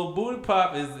with the little booty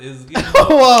pop is getting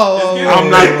Whoa. I'm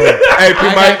not. Hey, P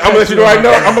Mike, I'm gonna let you know right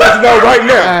now. I'm gonna let you know right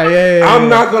now. Yeah. I'm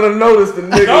not gonna notice the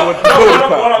nigga with the booty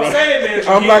pop. What I'm saying is,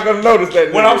 I'm not gonna notice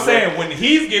that. What I'm saying, when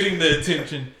he's getting the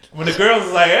attention, when the girls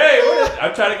is like, hey,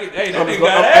 I'm trying to get, hey, that nigga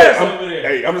got ass over there.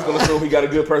 Hey, I'm just gonna assume he got a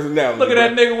good personality. Look at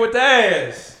that nigga with the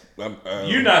ass.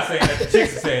 You're not saying that. The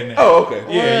chicks are saying that. Oh, okay.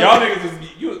 Yeah, y'all niggas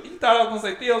you thought I was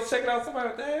gonna say, Theo, check it out, somebody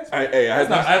with the ass.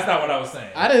 That's not what I was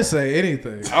saying. I didn't say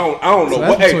anything. I don't know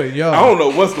what. Hey, I don't know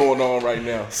what's going on right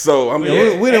now. So I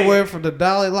mean, we done went from the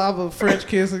Dalai Lama French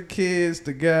kissing kids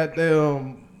to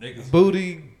goddamn niggas,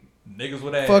 booty, niggas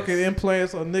with ass, fucking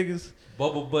implants on niggas,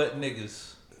 bubble butt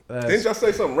niggas. Didn't y'all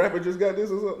say something? Rapper just got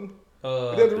this or something?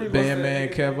 Bandman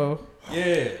Kevo.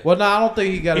 Yeah. Well, no, I don't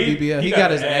think he got a BBL. He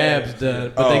got his abs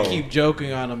done, but they keep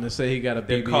joking on him and say he got a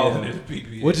They're BBL. calling it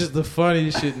BBL. Which is the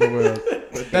funniest shit in the world.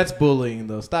 But that's bullying,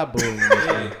 though. Stop bullying.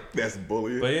 That's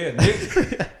bullying. But yeah,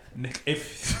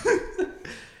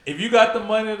 if you got the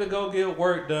money to go get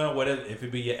work done, whatever, if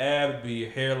it be your abs, be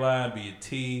your hairline, be your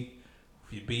teeth,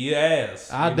 if it be your ass.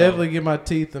 I'll definitely get my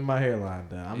teeth and my hairline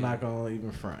done. I'm not going to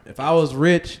even front. If I was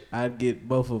rich, I'd get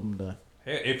both of them done.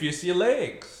 If it's your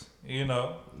legs,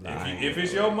 if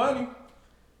it's your money,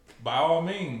 by all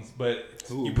means. But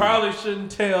you probably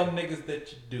shouldn't tell niggas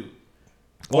that you do.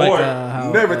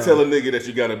 Like, never tell a nigga that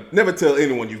you gotta. Never tell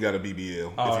anyone you got a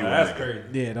BBL. Oh, if you that's crazy.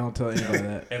 Yeah, don't tell anybody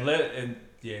that.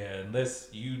 Unless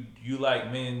you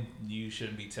like men, you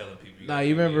shouldn't be telling people. Nah,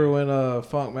 you remember when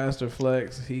Funk Master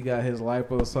Flex, he got his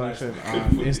liposuction on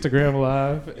Instagram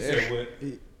Live? You said what?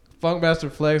 Funk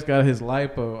Master Flex got his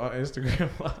lipo on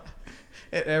Instagram Live.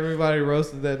 And everybody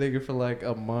roasted that nigga for like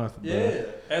a month, bro. Yeah,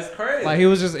 that's crazy. Like he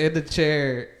was just in the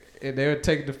chair and they were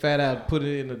taking the fat out and put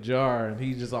it in a jar and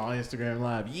he just on Instagram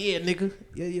Live. Yeah, nigga.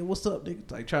 Yeah, what's up, nigga?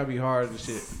 Like trying to be hard and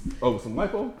shit. Oh, some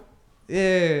lipo?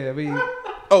 Yeah, I mean,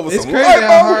 it's crazy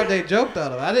how hard they joked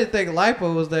on him. I didn't think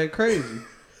lipo was that crazy.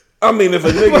 I mean, if a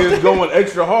nigga is going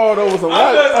extra hard over some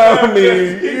lipo, I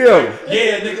mean,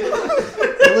 yeah, nigga.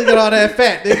 Look at all that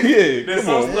fat, nigga. Yeah, there's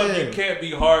some stuff you can't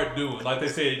be hard doing. Like they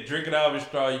said, drinking out of a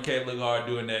straw, you can't look hard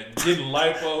doing that. Getting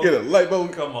lipo. Get a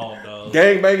lipo. Come on, dog.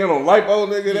 Gang banging on lipo,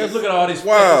 nigga. That's look at all these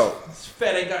wild. This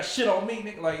fat ain't got shit on me,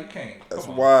 nigga. Like you can't. That's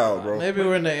wild, bro. Maybe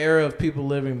we're in the era of people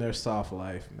living their soft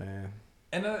life, man.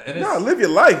 And live your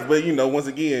life, but once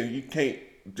again, you can't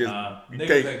just.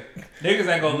 Niggas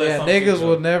ain't gonna let. Yeah, niggas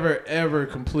will never ever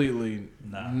completely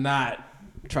not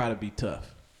try to be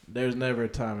tough. There's never a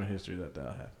time in history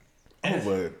that'll happen. And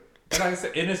like I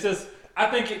said, and it's just, I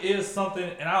think it is something,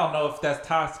 and I don't know if that's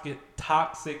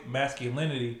toxic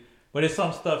masculinity, but it's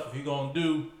some stuff if you're gonna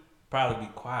do, probably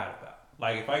be quiet about.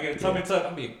 Like if I get a tummy tuck,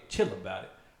 I'm being chill about it.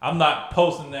 I'm not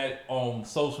posting that on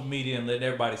social media and letting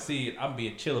everybody see it. I'm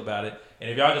being chill about it. And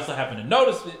if y'all just happen to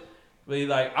notice it, be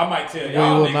like, I might tell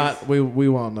y'all. We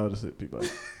won't notice it, people.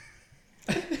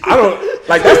 I don't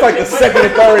like. That's like the second or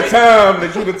third time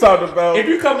that you've been talking about.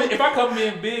 If I come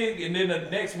in big and then the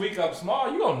next week I'm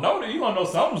small, you gonna know that. You gonna know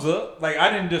something's up. Like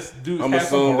I didn't just do. I'm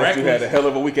assuming that you had a hell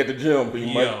of a week at the gym.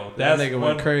 That nigga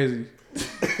went crazy.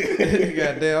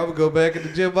 Goddamn, I'm gonna go back in the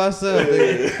gym myself.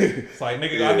 Nigga. It's like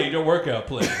nigga, I need your workout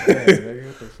plan. Yeah, nigga,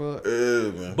 what the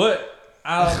fuck? But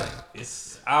I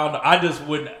don't know.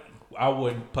 I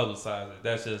wouldn't publicize it.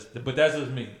 That's just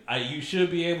me. You should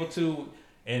be able to.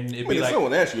 And if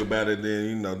someone asks you about it,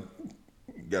 then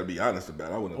you gotta be honest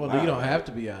about it. I wouldn't. Well, you don't have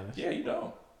to be honest. Yeah, you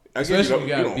don't. Especially if you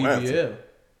got a BBL.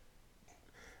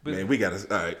 Man, we gotta.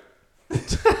 All right.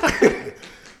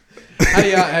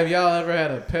 Have y'all ever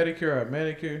had a pedicure or a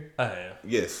manicure? I have.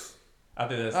 Yes. I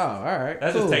think that's. Oh, all right.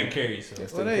 That's just taking care of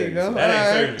yourself. Well, there you go.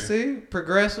 That ain't surgery. See,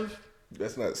 progressive.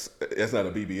 That's not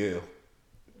a BBL.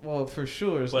 Well, for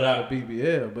sure, it's not a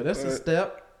BBL, but that's a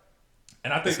step.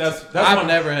 And I think that's I've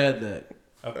never had that.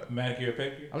 A manicure,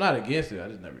 pedicure? I'm not against it. I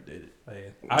just never did it.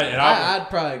 Oh, yeah. I'd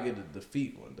probably get the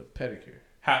feet one, the pedicure.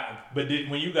 But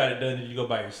when you got it done, did you go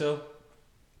by yourself?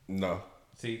 No.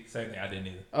 See, same thing. I didn't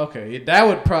either. Okay, that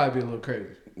would probably be a little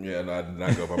crazy. Yeah, no, I did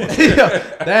not go by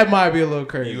myself. That might be a little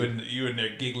crazy. You in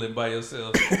there giggling by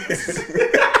yourself.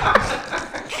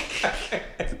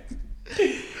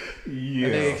 Yeah.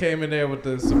 And they came in there with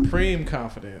the supreme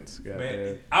confidence.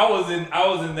 Man, I was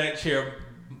in that chair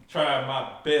trying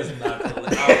my best not to.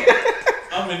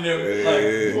 I'm in there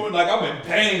like I'm in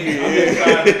pain. I'm just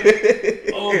trying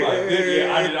to, oh my goodness.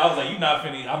 Yeah, I was like,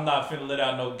 I'm not finna let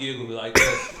out no giggle like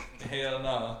that. Hell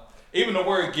no. Even the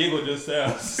word giggle just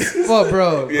sounds. Well,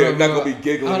 bro. Yeah, not gonna be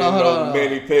giggling in no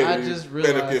mani-pedi. I just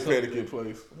realized pedicure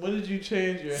place. When did you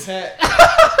change your hat?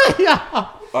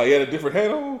 Oh, you had a different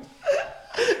hat on?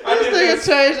 This nigga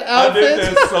changed outfits. I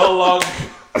did that so long.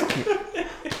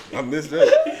 I missed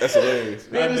that. That's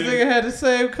hilarious. Man, this nigga had the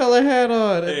same color hat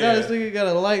on. And now this nigga got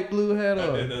a light blue hat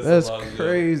on. That's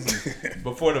crazy.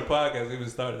 Before the podcast even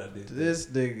started, I did. This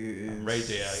nigga is Ray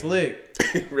J slick.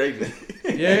 Ray J.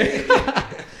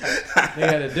 Yeah. They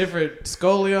had a different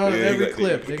scolio on every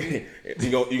clip, nigga.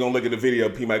 You gonna look at the video,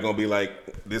 P might gonna be like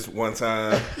this one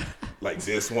time, like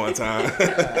this one time.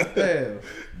 Damn.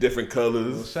 Different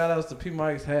colors. Well, shout outs to P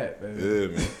Mike's hat, man. Yeah,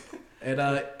 man. And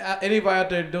anybody out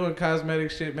there doing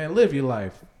cosmetic shit, man, live your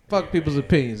life. Fuck people's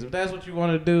opinions. If that's what you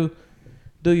want to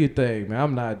do your thing, man.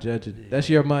 I'm not judging. That's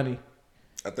your money.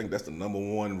 I think that's the number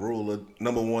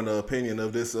one opinion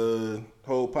of this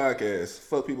whole podcast.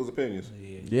 Fuck people's opinions.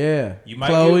 Yeah. You might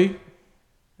Chloe.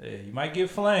 You might get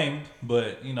flamed,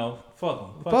 but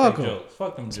fuck them. Fuck them. Jokes.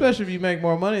 Fuck them. Especially if you make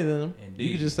more money than them. Indeed. You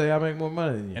can just say I make more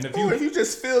money than you. And If you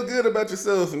just feel good about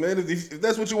yourself, man, if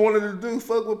that's what you wanted to do,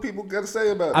 fuck what people got to say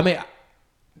about it. I mean,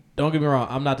 don't get me wrong.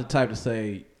 I'm not the type to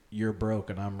say you're broke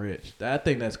and I'm rich. I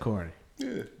think that's corny.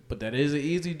 Yeah. But that is an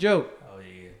easy joke. Oh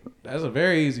yeah. That's a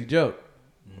very easy joke.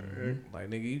 Mm-hmm.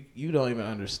 Like, nigga, you don't even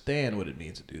understand what it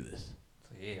means to do this.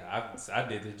 Yeah, I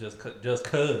did it just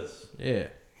cause. Yeah.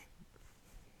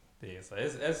 Yeah, so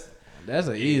That's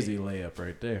an easy layup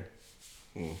right there.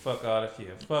 Fuck all that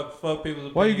shit. Fuck people's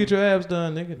opinions. Why you get your abs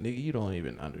done, nigga? Nigga, you don't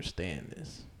even understand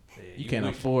this. Yeah, You can't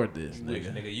afford this,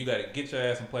 nigga. nigga. You gotta get your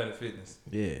ass in Planet Fitness.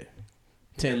 Yeah.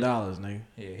 $10, nigga.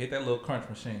 Yeah, hit that little crunch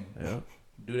machine. Yep.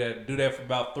 Do that for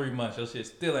about 3 months. Your shit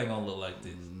still ain't gonna look like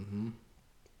this. Mm-hmm.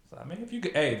 So I mean, if you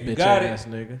Bitch got ass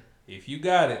it, nigga. if you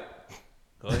got it,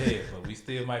 go ahead. But we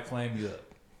still might flame you up.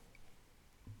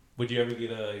 Would you ever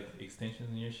get extensions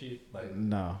in your shit? Like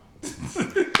No.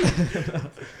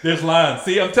 There's lines.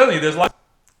 See, I'm telling you, there's lines.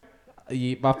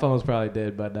 Yeah, my phone's probably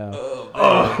dead by now.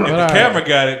 If the camera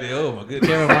got it, then oh my goodness.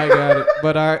 Camera might got it.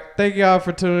 But all right, thank y'all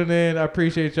for tuning in. I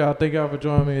appreciate y'all. Thank y'all for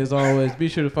joining me as always. Be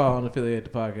sure to follow Unaffiliated the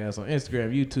Podcast on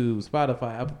Instagram, YouTube,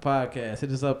 Spotify, Apple Podcasts.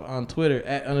 Hit us up on Twitter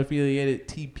at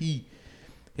UnaffiliatedTP.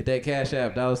 Hit that Cash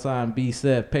App, $B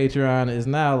Seth. Patreon is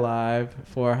now live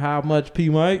for how much, P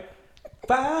Mike?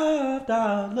 $5.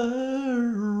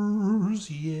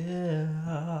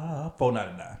 Yeah.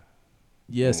 $4.99.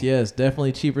 Yes,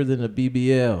 definitely cheaper than the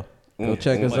BBL. Go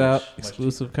check us out.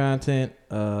 Exclusive content,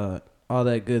 all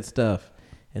that good stuff.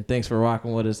 And thanks for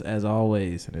rocking with us as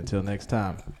always. And until next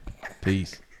time,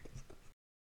 peace.